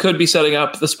think this could be setting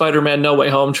up the Spider-Man No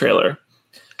Way Home trailer.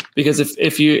 Because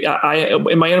if you,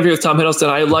 in my interview with Tom Hiddleston,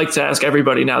 I like to ask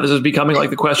everybody now, this is becoming like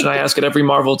the question I ask at every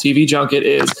Marvel TV junket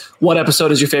is, what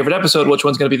episode is your favorite episode? Which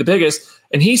one's going to be the biggest?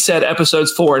 And he said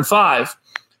episodes 4 and 5.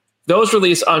 Those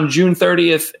release on June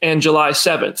 30th and July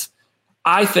 7th.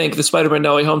 I think the Spider-Man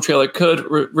No Way Home trailer could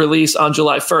release on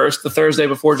July 1st, the Thursday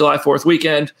before July 4th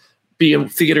weekend, be in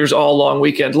theaters all long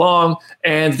weekend long,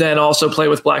 and then also play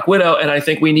with Black Widow. And I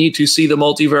think we need to see the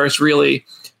multiverse really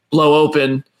blow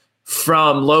open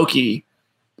from Loki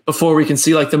before we can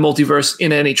see like the multiverse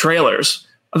in any trailers.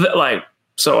 Like,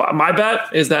 so my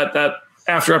bet is that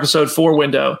after episode 4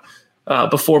 window,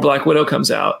 before Black Widow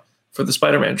comes out for the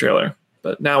Spider-Man trailer.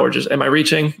 But now we're just, am I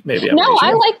reaching? Maybe I'm reaching.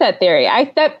 I like that theory.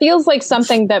 That feels like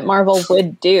something that Marvel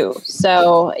would do.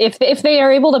 So if they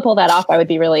are able to pull that off, I would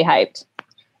be really hyped.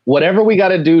 whatever we got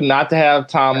to do not to have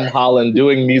Tom Holland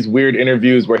doing these weird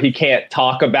interviews where he can't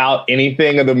talk about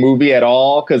anything of the movie at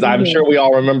all. Because I'm sure we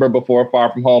all remember before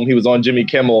Far From Home, he was on Jimmy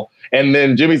Kimmel. And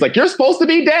then Jimmy's like, you're supposed to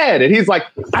be dead. And he's like,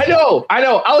 I know.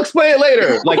 I'll explain it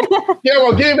later. Like, yeah,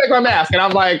 well, give me back my mask. And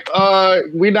I'm like,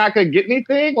 we're not going to get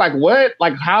anything? Like, what?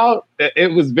 Like, how?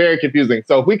 It was very confusing.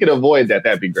 So if we could avoid that,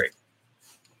 that'd be great.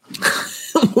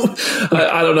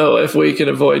 I don't know if we can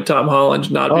avoid Tom Holland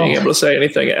not being able to say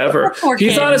anything ever.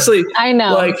 He's honestly, I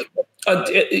know, like,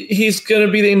 he's going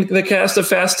to be in the cast of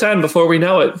Fast 10 before we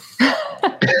know it.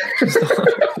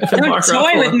 Don't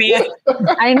toy with me.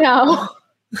 I know.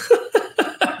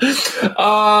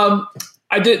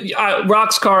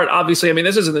 Rock's cart, obviously. I mean,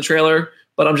 this isn't the trailer,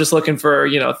 but I'm just looking for,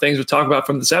 things to talk about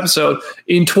from this episode.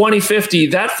 In 2050,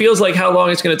 that feels like how long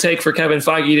it's going to take for Kevin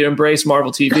Feige to embrace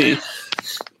Marvel TV.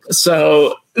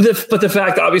 So, but the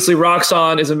fact, obviously,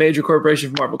 Roxxon is a major corporation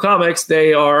for Marvel Comics.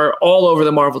 They are all over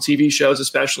the Marvel TV shows,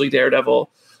 especially Daredevil.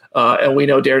 And we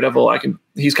know Daredevil,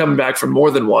 he's coming back from more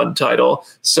than one title.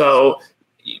 So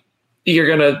you're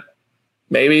going to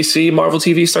maybe see Marvel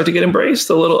TV start to get embraced.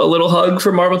 A little hug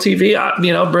for Marvel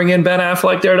TV. Bring in Ben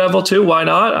Affleck Daredevil too. Why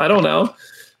not? I don't know.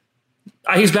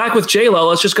 He's back with J-Lo.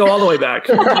 Let's just go all the way back.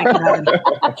 Don't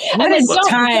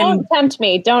tempt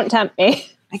me. Don't tempt me.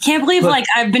 I can't believe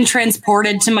I've been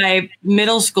transported to my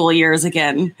middle school years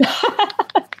again.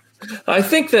 I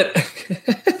think that,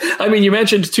 you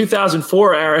mentioned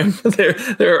 2004, Aaron.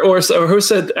 Who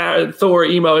said Thor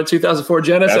emo in 2004?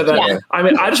 Jenna said that. Yeah.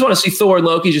 I just want to see Thor and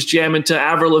Loki just jam into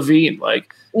Avril Lavigne,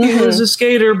 he was a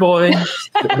skater boy,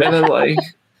 and then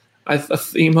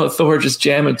emo Thor just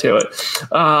jam into it.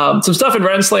 Some stuff in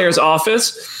Renslayer's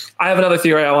office. I have another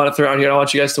theory I want to throw out here. I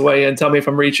want you guys to weigh in. Tell me if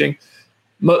I'm reaching.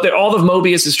 All of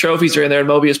Mobius's trophies are in there, and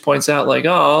Mobius points out,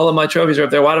 all of my trophies are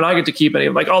up there. Why don't I get to keep any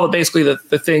of them? Basically the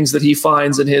things that he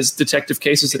finds in his detective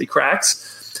cases that he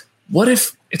cracks. What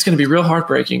if it's going to be real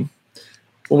heartbreaking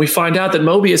when we find out that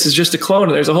Mobius is just a clone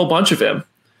and there's a whole bunch of him,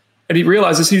 and he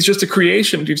realizes he's just a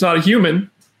creation, he's not a human,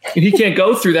 and he can't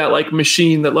go through that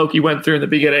machine that Loki went through in the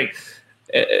beginning.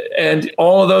 And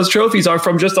all of those trophies are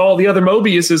from just all the other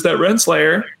Mobiuses that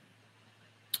Renslayer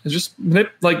is just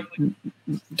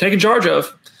taking charge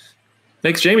of.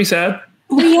 Makes Jamie sad.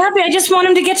 Well, yeah, but I just want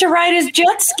him to get to ride his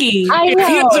jet ski. If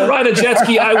he doesn't ride a jet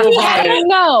ski, I will buy it. I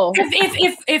know.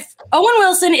 If Owen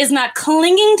Wilson is not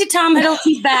clinging to Tom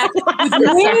Hiddleston's back with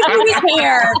wind in his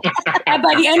hair, and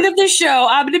by the end of the show,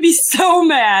 I'm going to be so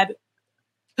mad.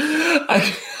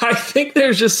 I think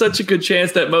there's just such a good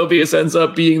chance that Mobius ends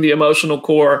up being the emotional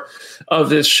core of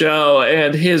this show,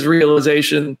 and his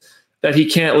realization that he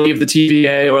can't leave the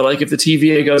TVA, or if the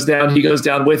TVA goes down, he goes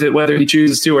down with it, whether he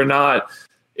chooses to or not,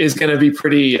 is going to be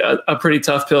a pretty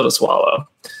tough pill to swallow.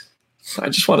 I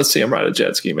just want to see him ride a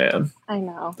jet ski, man. I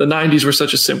know. The 90s were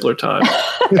such a simpler time.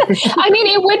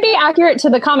 It would be accurate to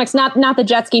the comics, not the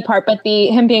jet ski part, but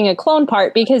him being a clone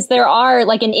part, because there are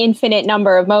an infinite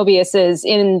number of Mobiuses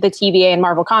in the TVA and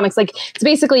Marvel Comics. It's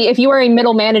basically, if you are a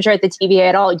middle manager at the TVA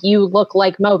at all, you look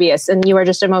like Mobius and you are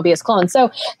just a Mobius clone.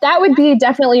 So that would be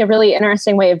definitely a really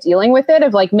interesting way of dealing with it,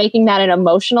 of making that an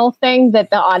emotional thing that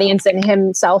the audience and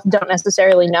himself don't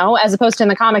necessarily know, as opposed to in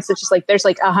the comics, it's just there's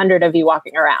 100 of you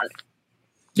walking around.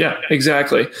 Yeah,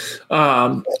 exactly.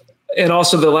 And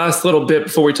also the last little bit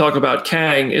before we talk about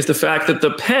Kang is the fact that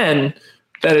the pen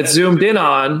that it zoomed in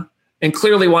on and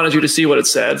clearly wanted you to see what it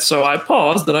said. So I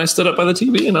paused and I stood up by the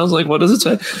TV and I was like, what does it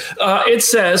say? It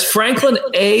says Franklin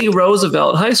A.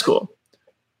 Roosevelt High School,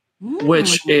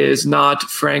 which is not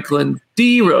Franklin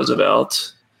D.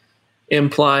 Roosevelt,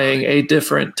 implying a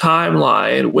different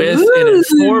timeline with an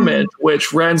informant,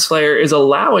 which Renslayer is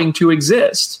allowing to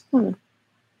exist.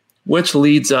 Which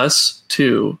leads us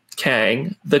to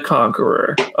Kang the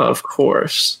Conqueror, of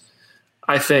course.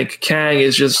 I think Kang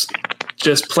is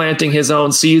just planting his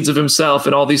own seeds of himself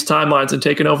in all these timelines and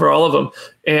taking over all of them.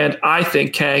 And I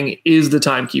think Kang is the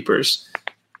Timekeepers.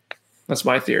 That's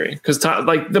my theory. Because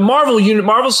the Marvel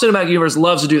Cinematic Universe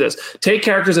loves to do this. Take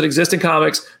characters that exist in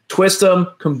comics, twist them,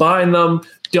 combine them,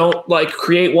 don't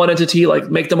create one entity,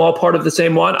 make them all part of the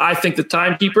same one. I think the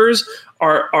Timekeepers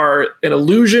are an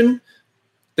illusion.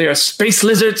 They are space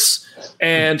lizards,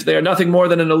 and they are nothing more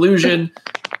than an illusion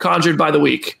conjured by the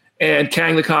weak. And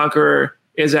Kang the Conqueror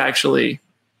is actually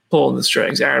pulling the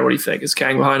strings. Aaron, what do you think? Is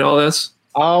Kang behind all this?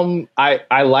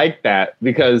 I like that,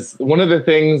 because one of the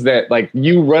things that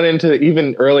you run into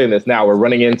even early in this now, we're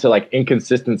running into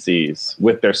inconsistencies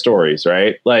with their stories,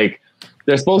 right?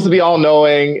 They're supposed to be all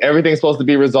knowing, everything's supposed to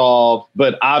be resolved,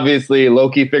 but obviously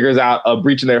Loki figures out a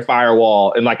breach in their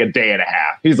firewall in a day and a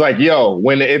half. He's like, yo,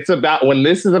 when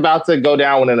this is about to go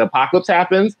down, when an apocalypse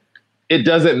happens, it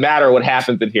doesn't matter what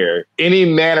happens in here. Any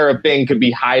manner of thing could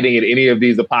be hiding in any of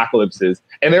these apocalypses.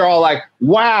 And they're all like,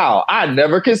 wow, I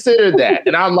never considered that.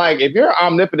 And I'm like, if you're an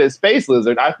omnipotent space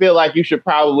lizard, I feel like you should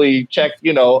probably check,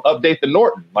 update the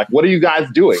Norton. Like, what are you guys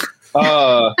doing?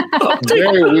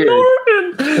 Very weird.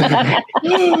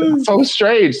 So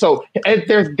strange. So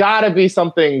there's got to be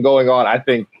something going on, I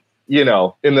think, in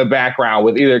the background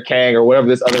with either Kang or whatever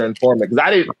this other informant.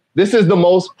 Because this is the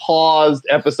most paused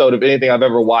episode of anything I've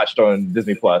ever watched on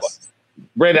Disney Plus.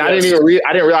 Brandon, yes.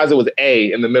 I didn't realize it was A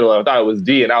in the middle. I thought it was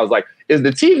D, and I was like, is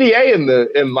the TVA in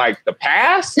the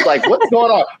past? Like, what's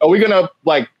going on? Are we gonna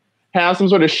have some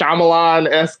sort of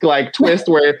Shyamalan-esque twist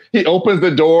where he opens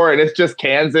the door and it's just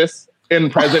Kansas in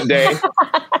present day?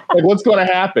 What's going to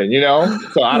happen,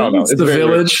 So I don't know. It's the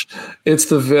village. Weird. It's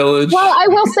the village. Well, I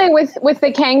will say with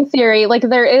the Kang theory,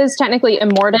 there is technically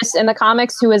Immortus in the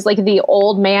comics who is the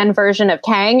old man version of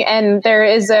Kang. And there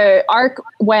is a arc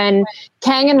when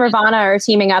Kang and Ravonna are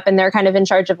teaming up and they're kind of in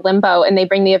charge of Limbo, and they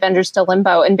bring the Avengers to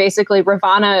Limbo. And basically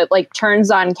Ravonna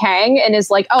turns on Kang and is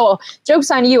like, oh,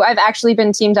 joke's on you. I've actually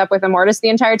been teamed up with Immortus the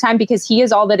entire time because he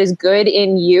is all that is good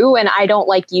in you. And I don't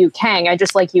like you, Kang. I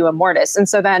just like you, Immortus. And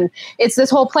so then it's this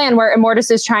whole plan where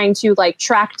Immortus is trying to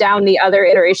track down the other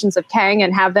iterations of Kang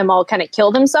and have them all kind of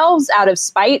kill themselves out of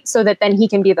spite so that then he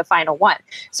can be the final one.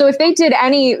 So if they did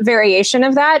any variation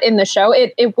of that in the show,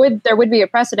 there would be a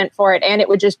precedent for it, and it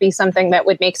would just be something that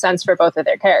would make sense for both of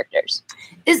their characters.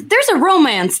 There's a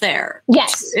romance there?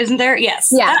 Yes. Isn't there? Yes.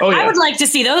 Yeah. I would like to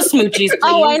see those smoochies, please.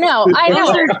 Oh, I know. Those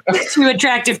are two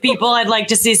attractive people. I'd like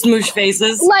to see smooch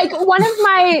faces. One of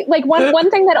my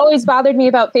one thing that always bothered me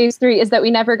about Phase 3 is that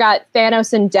we never got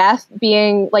Thanos and Death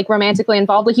being romantically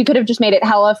involved. You could have just made it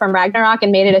Hela from Ragnarok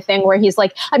and made it a thing where he's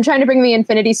like, I'm trying to bring the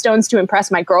Infinity Stones to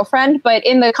impress my girlfriend. But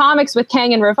in the comics with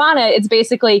Kang and Ravonna, it's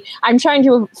basically, I'm trying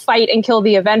to fight and kill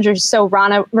the Avengers so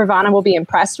Ravonna will be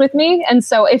impressed with me. And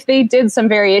so if they did some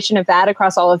variation of that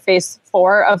across all of Phase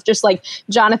 4 of just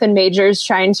Jonathan Majors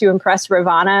trying to impress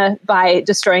Ravonna by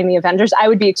destroying the Avengers, I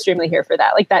would be extremely here for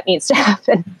that. That needs to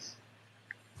happen.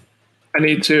 I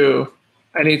need to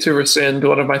rescind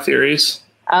one of my theories.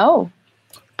 Oh.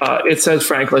 It says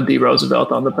Franklin D.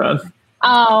 Roosevelt on the pen.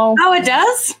 Oh. Oh, it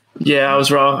does? Yeah, I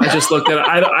was wrong. I just looked at it.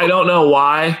 I don't know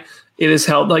why it is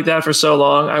held like that for so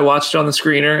long. I watched it on the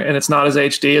screener, and it's not as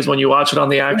HD as when you watch it on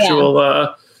the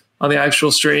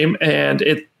actual stream, and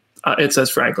it says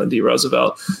Franklin D.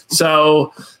 Roosevelt.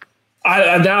 So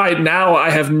now I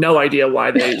have no idea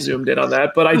why they zoomed in on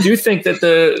that, but I do think that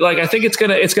I think it's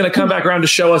gonna come back around to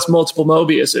show us multiple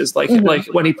Mobiuses, like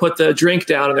when he put the drink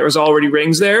down and there was already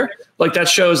rings there, that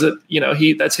shows that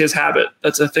that's his habit,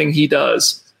 that's a thing he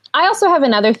does. I also have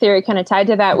another theory kind of tied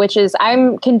to that, which is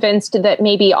I'm convinced that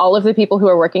maybe all of the people who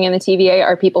are working in the TVA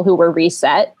are people who were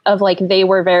reset of they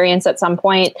were variants at some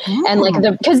point. Oh.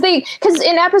 And because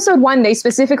in episode 1, they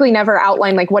specifically never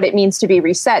outline what it means to be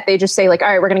reset. They just say all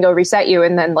right, we're going to go reset you.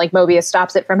 And then Mobius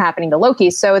stops it from happening to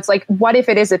Loki. So it's what if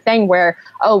it is a thing where,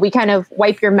 we kind of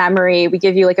wipe your memory. We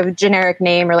give you a generic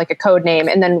name or a code name,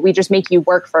 and then we just make you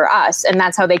work for us. And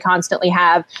that's how they constantly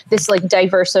have this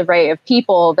diverse array of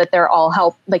people that they're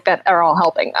all that are all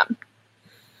helping them.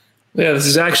 Yeah, this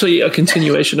is actually a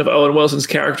continuation of Owen Wilson's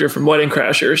character from Wedding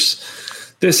Crashers.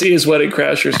 This is Wedding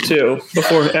Crashers 2,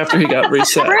 after he got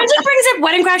reset. Brandon brings up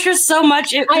Wedding Crashers so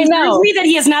much, it concerns me that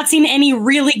he has not seen any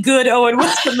really good Owen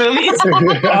Wilson movies.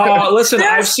 Listen,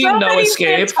 I've seen No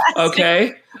Escape,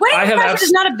 okay? Wedding Crashers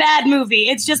is not a bad movie.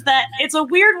 It's just that it's a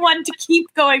weird one to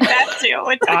keep going back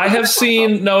to. I have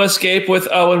seen No Escape with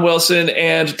Owen Wilson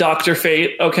and Dr.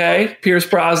 Fate, okay? Pierce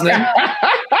Brosnan.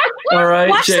 All right,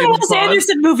 watch the Wes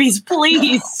Anderson movies,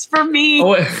 please, for me.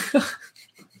 Oh,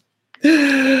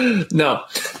 no.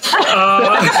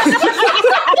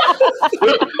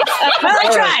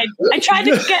 I tried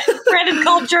to get Brandon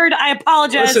cultured. I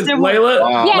apologize. Listen, Layla.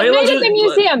 Wow. Yeah, Layla Night at the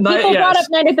Museum. People brought up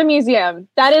Night at the Museum.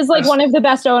 That is one of the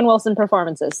best Owen Wilson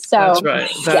performances. So that's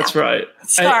right. That's right.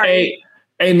 Sorry.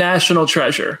 A national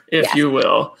treasure, if you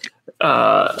will.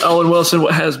 Owen Wilson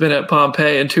has been at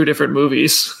Pompeii in 2 different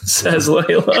movies, says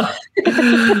Layla.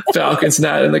 Falcon's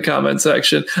not in the comment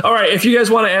section. All right, if you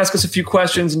guys want to ask us a few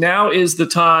questions, now is the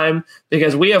time,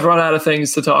 because we have run out of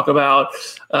things to talk about.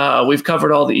 We've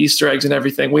covered all the Easter eggs and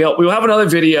everything. We'll have another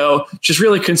video just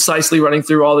really concisely running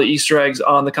through all the Easter eggs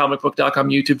on the comicbook.com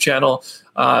YouTube channel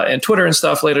and Twitter and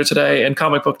stuff later today, and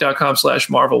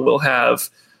comicbook.com/Marvel will have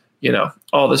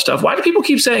all this stuff. Why do people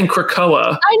keep saying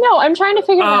Krakoa? I know. I'm trying to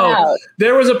figure that out.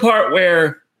 There was a part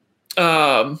where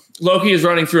Loki is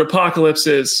running through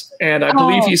apocalypses, and I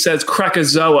believe he says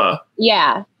Krakazoa.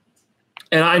 Yeah.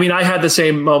 And I had the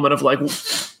same moment of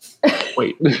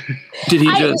wait, did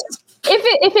he just...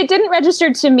 If it didn't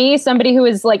register to me, somebody who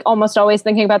is like almost always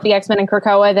thinking about the X-Men and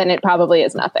Krakoa, then it probably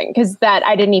is nothing, because that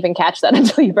I didn't even catch that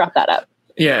until you brought that up.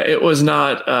 Yeah, it was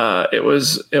not. It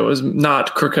was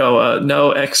not Krakoa.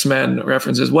 No X-Men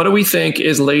references. What do we think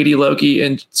is Lady Loki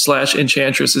and /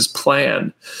 Enchantress's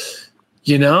plan?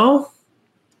 You know,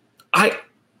 I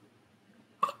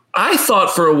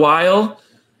thought for a while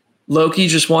Loki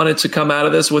just wanted to come out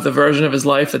of this with a version of his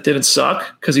life that didn't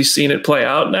suck, because he's seen it play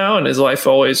out now, and his life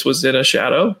always was in a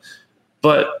shadow.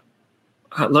 But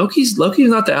Loki's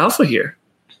not the alpha here.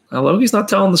 Loki's not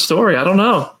telling the story. I don't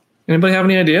know. Anybody have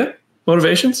any idea?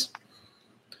 Motivations?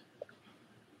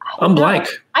 I'm blank.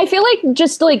 I feel like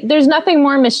just like there's nothing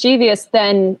more mischievous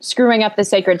than screwing up the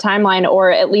sacred timeline,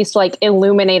 or at least like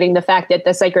illuminating the fact that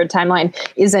the sacred timeline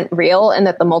isn't real and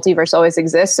that the multiverse always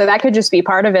exists. So that could just be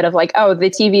part of it, of like, oh, the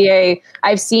TVA,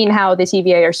 I've seen how the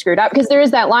TVA are screwed up. Because there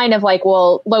is that line of like,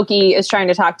 well, Loki is trying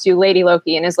to talk to Lady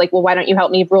Loki and is like, well, why don't you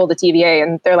help me rule the TVA?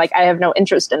 And they're like, I have no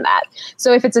interest in that.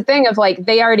 So if it's a thing of like,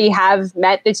 they already have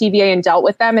met the TVA and dealt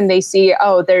with them, and they see,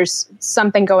 oh, there's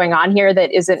something going on here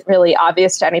that isn't really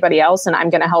obvious to anybody else, and I'm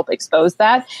going to help expose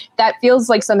that. That feels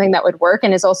like something that would work,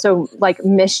 and is also like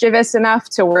mischievous enough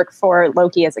to work for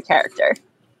Loki as a character.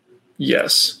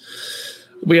 Yes.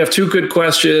 We have two good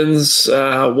questions.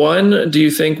 One, do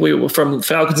you think from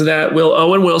Falcons and that, will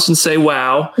Owen Wilson say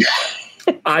wow?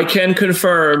 I can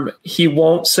confirm he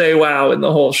won't say wow in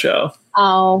the whole show.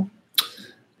 Oh.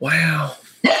 Wow.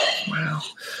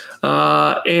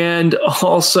 And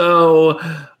also,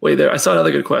 wait there. I saw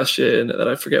another good question that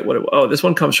I forget what it was. Oh, this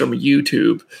one comes from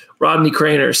YouTube. Rodney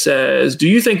Craner says, do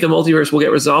you think the multiverse will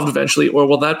get resolved eventually, or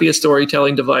will that be a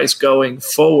storytelling device going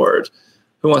forward?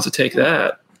 Who wants to take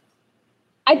that?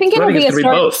 I think it'll be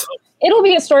both. It'll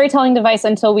be a storytelling device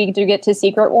until we do get to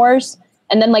Secret Wars.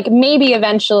 And then like maybe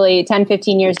eventually 10,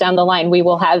 15 years down the line, we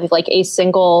will have like a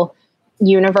single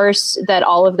universe that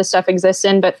all of the stuff exists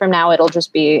in. But from now, it'll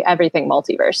just be everything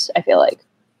multiverse, I feel like.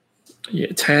 Yeah,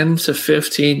 10 to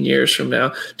 15 years from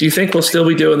now. Do you think we'll still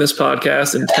be doing this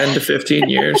podcast in 10 to 15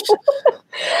 years? Who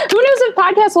knows if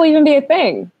podcasts will even be a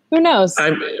thing? Who knows?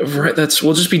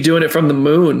 We'll just be doing it from the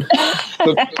moon.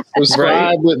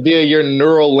 Subscribe via your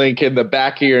neural link in the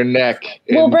back of your neck.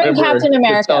 We'll bring Captain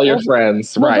America. Tell your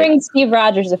friends. We'll bring Steve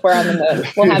Rogers if we're on the moon.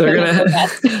 We'll have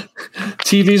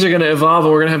TVs are going to evolve,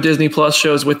 and we're going to have Disney Plus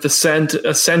shows with the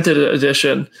scented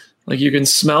edition. Like you can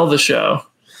smell the show.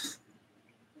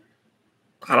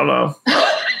 I don't know.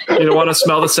 You don't want to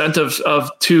smell the scent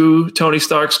of two Tony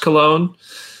Stark's cologne,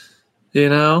 you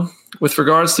know? With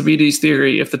regards to BD's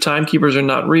theory, if the timekeepers are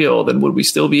not real, then would we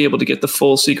still be able to get the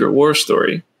full Secret War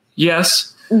story?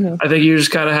 Yes. Mm-hmm. I think you just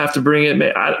kind of have to bring it.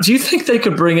 Do you think they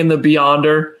could bring in the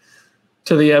Beyonder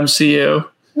to the MCU?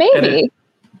 Maybe.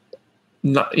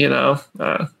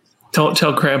 Don't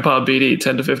tell Grandpa BD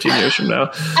 10 to 15 years from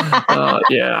now.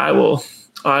 Yeah, I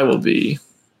will be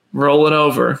rolling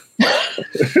over.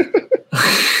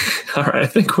 All right, I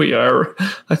think we are.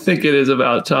 I think it is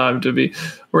about time to be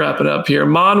wrapping up here.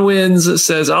 Monwins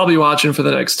says, I'll be watching for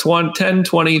the next 10,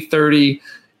 20, 30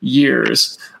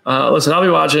 years. Listen, I'll be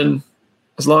watching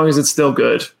as long as it's still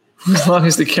good. As long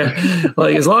as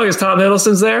as long as Tom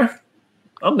Hiddleston's there,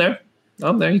 I'm there.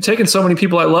 You're taking so many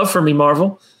people I love from me,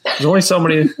 Marvel. There's only so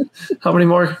many. How many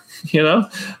more? How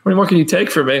many more can you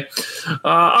take from me?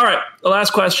 All right. The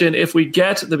last question. If we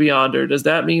get the Beyonder, does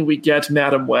that mean we get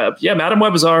Madam Web? Yeah, Madam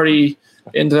Web is already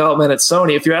in development at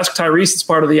Sony. If you ask Tyrese, it's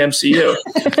part of the MCU.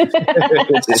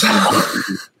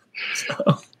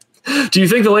 Do you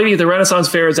think the lady at the Renaissance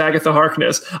Fair is Agatha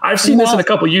Harkness? I've seen this in a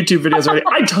couple YouTube videos already.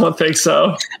 I don't think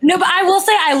so. No, but I will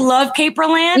say I love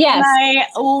Caperland. Yes. And I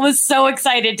was so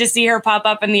excited to see her pop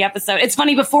up in the episode. It's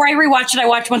funny, before I rewatched it, I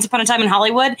watched Once Upon a Time in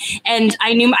Hollywood, and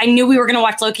I knew we were going to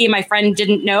watch Loki, and my friend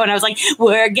didn't know, and I was like,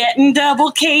 we're getting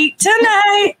double Kate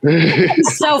tonight.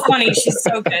 It's so funny. She's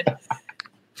so good.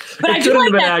 But I do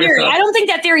like that theory. I don't think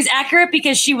that theory is accurate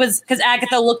because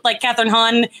Agatha looked like Catherine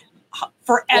Hahn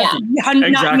forever, not in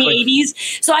the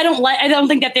 80s. So I don't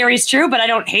think that theory is true, but I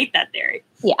don't hate that theory.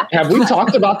 Yeah. Have we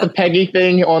talked about the Peggy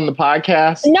thing on the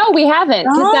podcast? No, we haven't.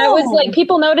 That was like,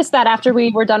 people noticed that after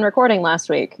we were done recording last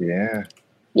week. Yeah.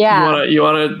 Yeah. You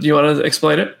want to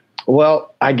explain it?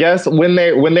 Well, I guess when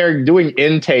they're doing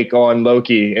intake on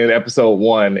Loki in episode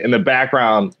 1, in the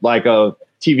background, like a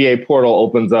TVA portal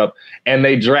opens up and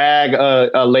they drag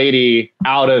a lady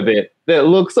out of it that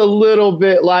looks a little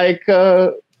bit like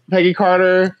Peggy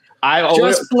Carter.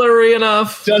 Just blurry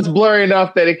enough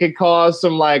that it could cause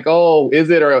some like, oh, is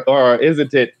it or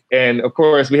isn't it? And of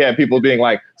course, we had people being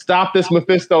like, stop this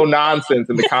Mephisto nonsense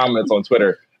in the comments on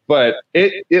Twitter. but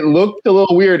it looked a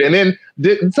little weird. And then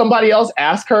did somebody else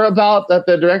ask her about that,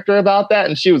 the director about that?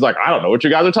 And she was like, I don't know what you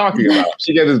guys are talking about.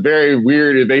 She gave this very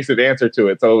weird, evasive answer to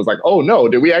it. So it was like, oh no,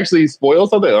 did we actually spoil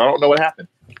something? I don't know what happened.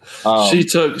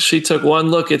 She took one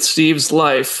look at Steve's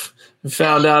life and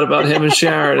found out about him and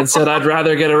Sharon and said, I'd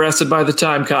rather get arrested by the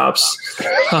time cops.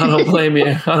 I don't blame you.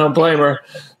 I don't blame her.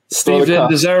 Steve didn't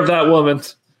deserve that woman.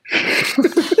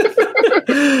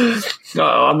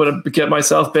 I'm going to get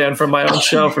myself banned from my own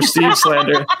show for Steve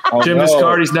slander. Jim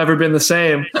Viscardi's never been the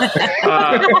same.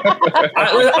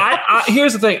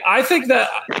 Here's the thing. I think that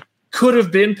could have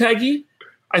been Peggy.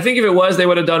 I think if it was, they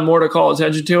would have done more to call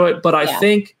attention to it. But I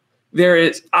think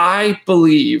I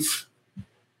believe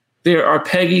there are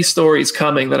Peggy stories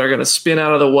coming that are going to spin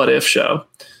out of the What If show.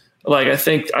 Like, I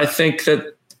think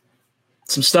that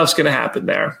some stuff's going to happen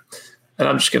there. And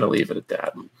I'm just going to leave it at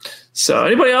that. So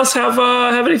anybody else have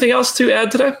anything else to add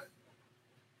today?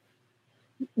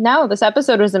 No, this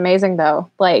episode was amazing, though.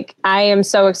 Like, I am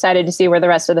so excited to see where the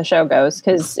rest of the show goes.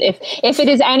 Because if it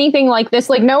is anything like this,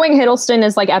 like knowing Hiddleston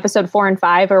is like episode 4 and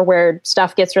 5 or where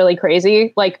stuff gets really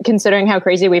crazy, like considering how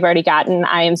crazy we've already gotten,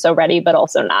 I am so ready, but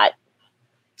also not.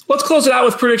 Let's close it out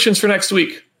with predictions for next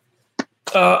week.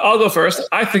 I'll go first.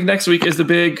 I think next week is the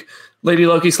big Lady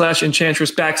Loki /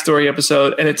 Enchantress backstory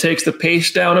episode, and it takes the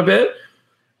pace down a bit,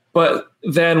 but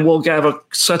then we'll have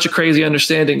such a crazy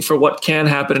understanding for what can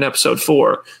happen in episode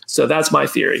 4. So that's my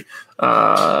theory.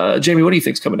 Jamie, what do you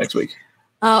think's coming next week?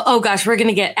 Oh gosh, we're going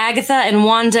to get Agatha and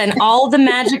Wanda and all the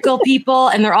magical people,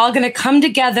 and they're all going to come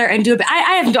together and do it.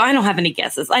 I don't have any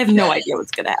guesses. I have no idea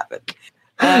what's going to happen.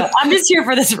 I'm just here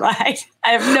for this ride.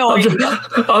 I have no idea.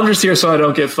 I'm just here so I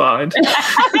don't get fined.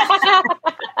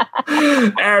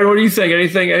 Aaron, what do you think?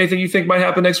 Anything you think might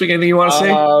happen next week? Anything you want to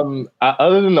see?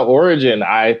 Other than the origin,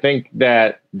 I think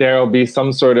that there'll be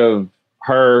some sort of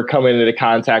her coming into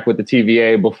contact with the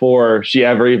TVA before she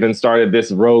ever even started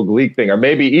this rogue leak thing. Or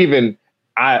maybe even,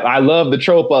 I love the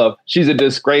trope of she's a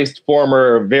disgraced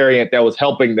former variant that was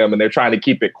helping them and they're trying to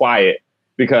keep it quiet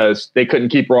because they couldn't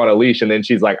keep her on a leash. And then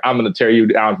she's like, I'm going to tear you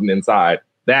down from the inside.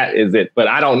 That is it. But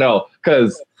I don't know,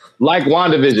 because like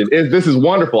WandaVision, this is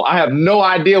wonderful. I have no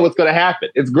idea what's going to happen.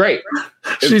 It's great.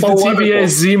 She's so the TVA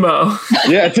Zemo.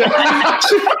 Yeah.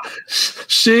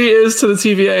 She is to the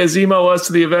TVA as Zemo was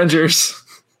to the Avengers.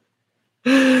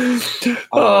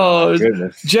 Oh,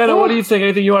 Jenna, what do you think?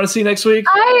 Anything you want to see next week?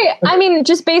 I mean,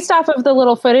 just based off of the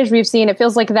little footage we've seen, it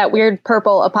feels like that weird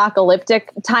purple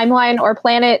apocalyptic timeline or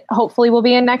planet hopefully will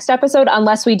be in next episode,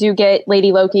 unless we do get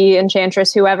Lady Loki,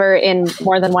 Enchantress, whoever in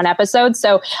more than one episode.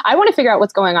 So I want to figure out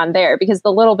what's going on there, because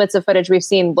the little bits of footage we've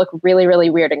seen look really, really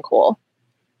weird and cool.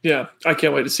 Yeah, I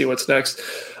can't wait to see what's next.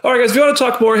 All right, guys, if you want to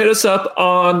talk more, hit us up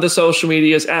on the social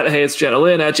medias at Hey It's Jenna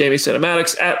Lynn, at Jamie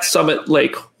Cinematics, at Summit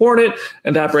Lake Hornet,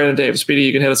 and at Brandon Davis PD.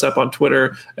 You can hit us up on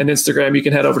Twitter and Instagram. You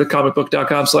can head over to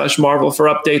comicbook.com/Marvel for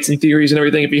updates and theories and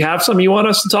everything. If you have something you want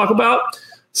us to talk about,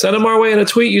 send them our way in a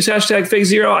tweet. Use hashtag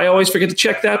Fake0. I always forget to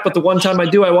check that, but the one time I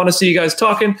do, I want to see you guys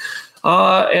talking.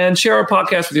 And share our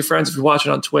podcast with your friends. If you're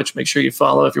watching on Twitch, make sure you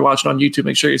follow. If you're watching on YouTube,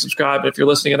 make sure you subscribe. If you're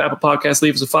listening on Apple Podcasts,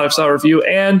 leave us a 5-star review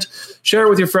and share it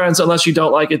with your friends. Unless you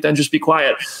don't like it, then just be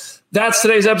quiet. That's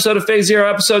today's episode of Phase Zero,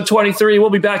 episode 23. We'll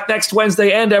be back next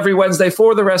Wednesday and every Wednesday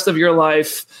for the rest of your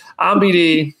life. I'm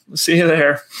BD. See you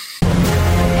there.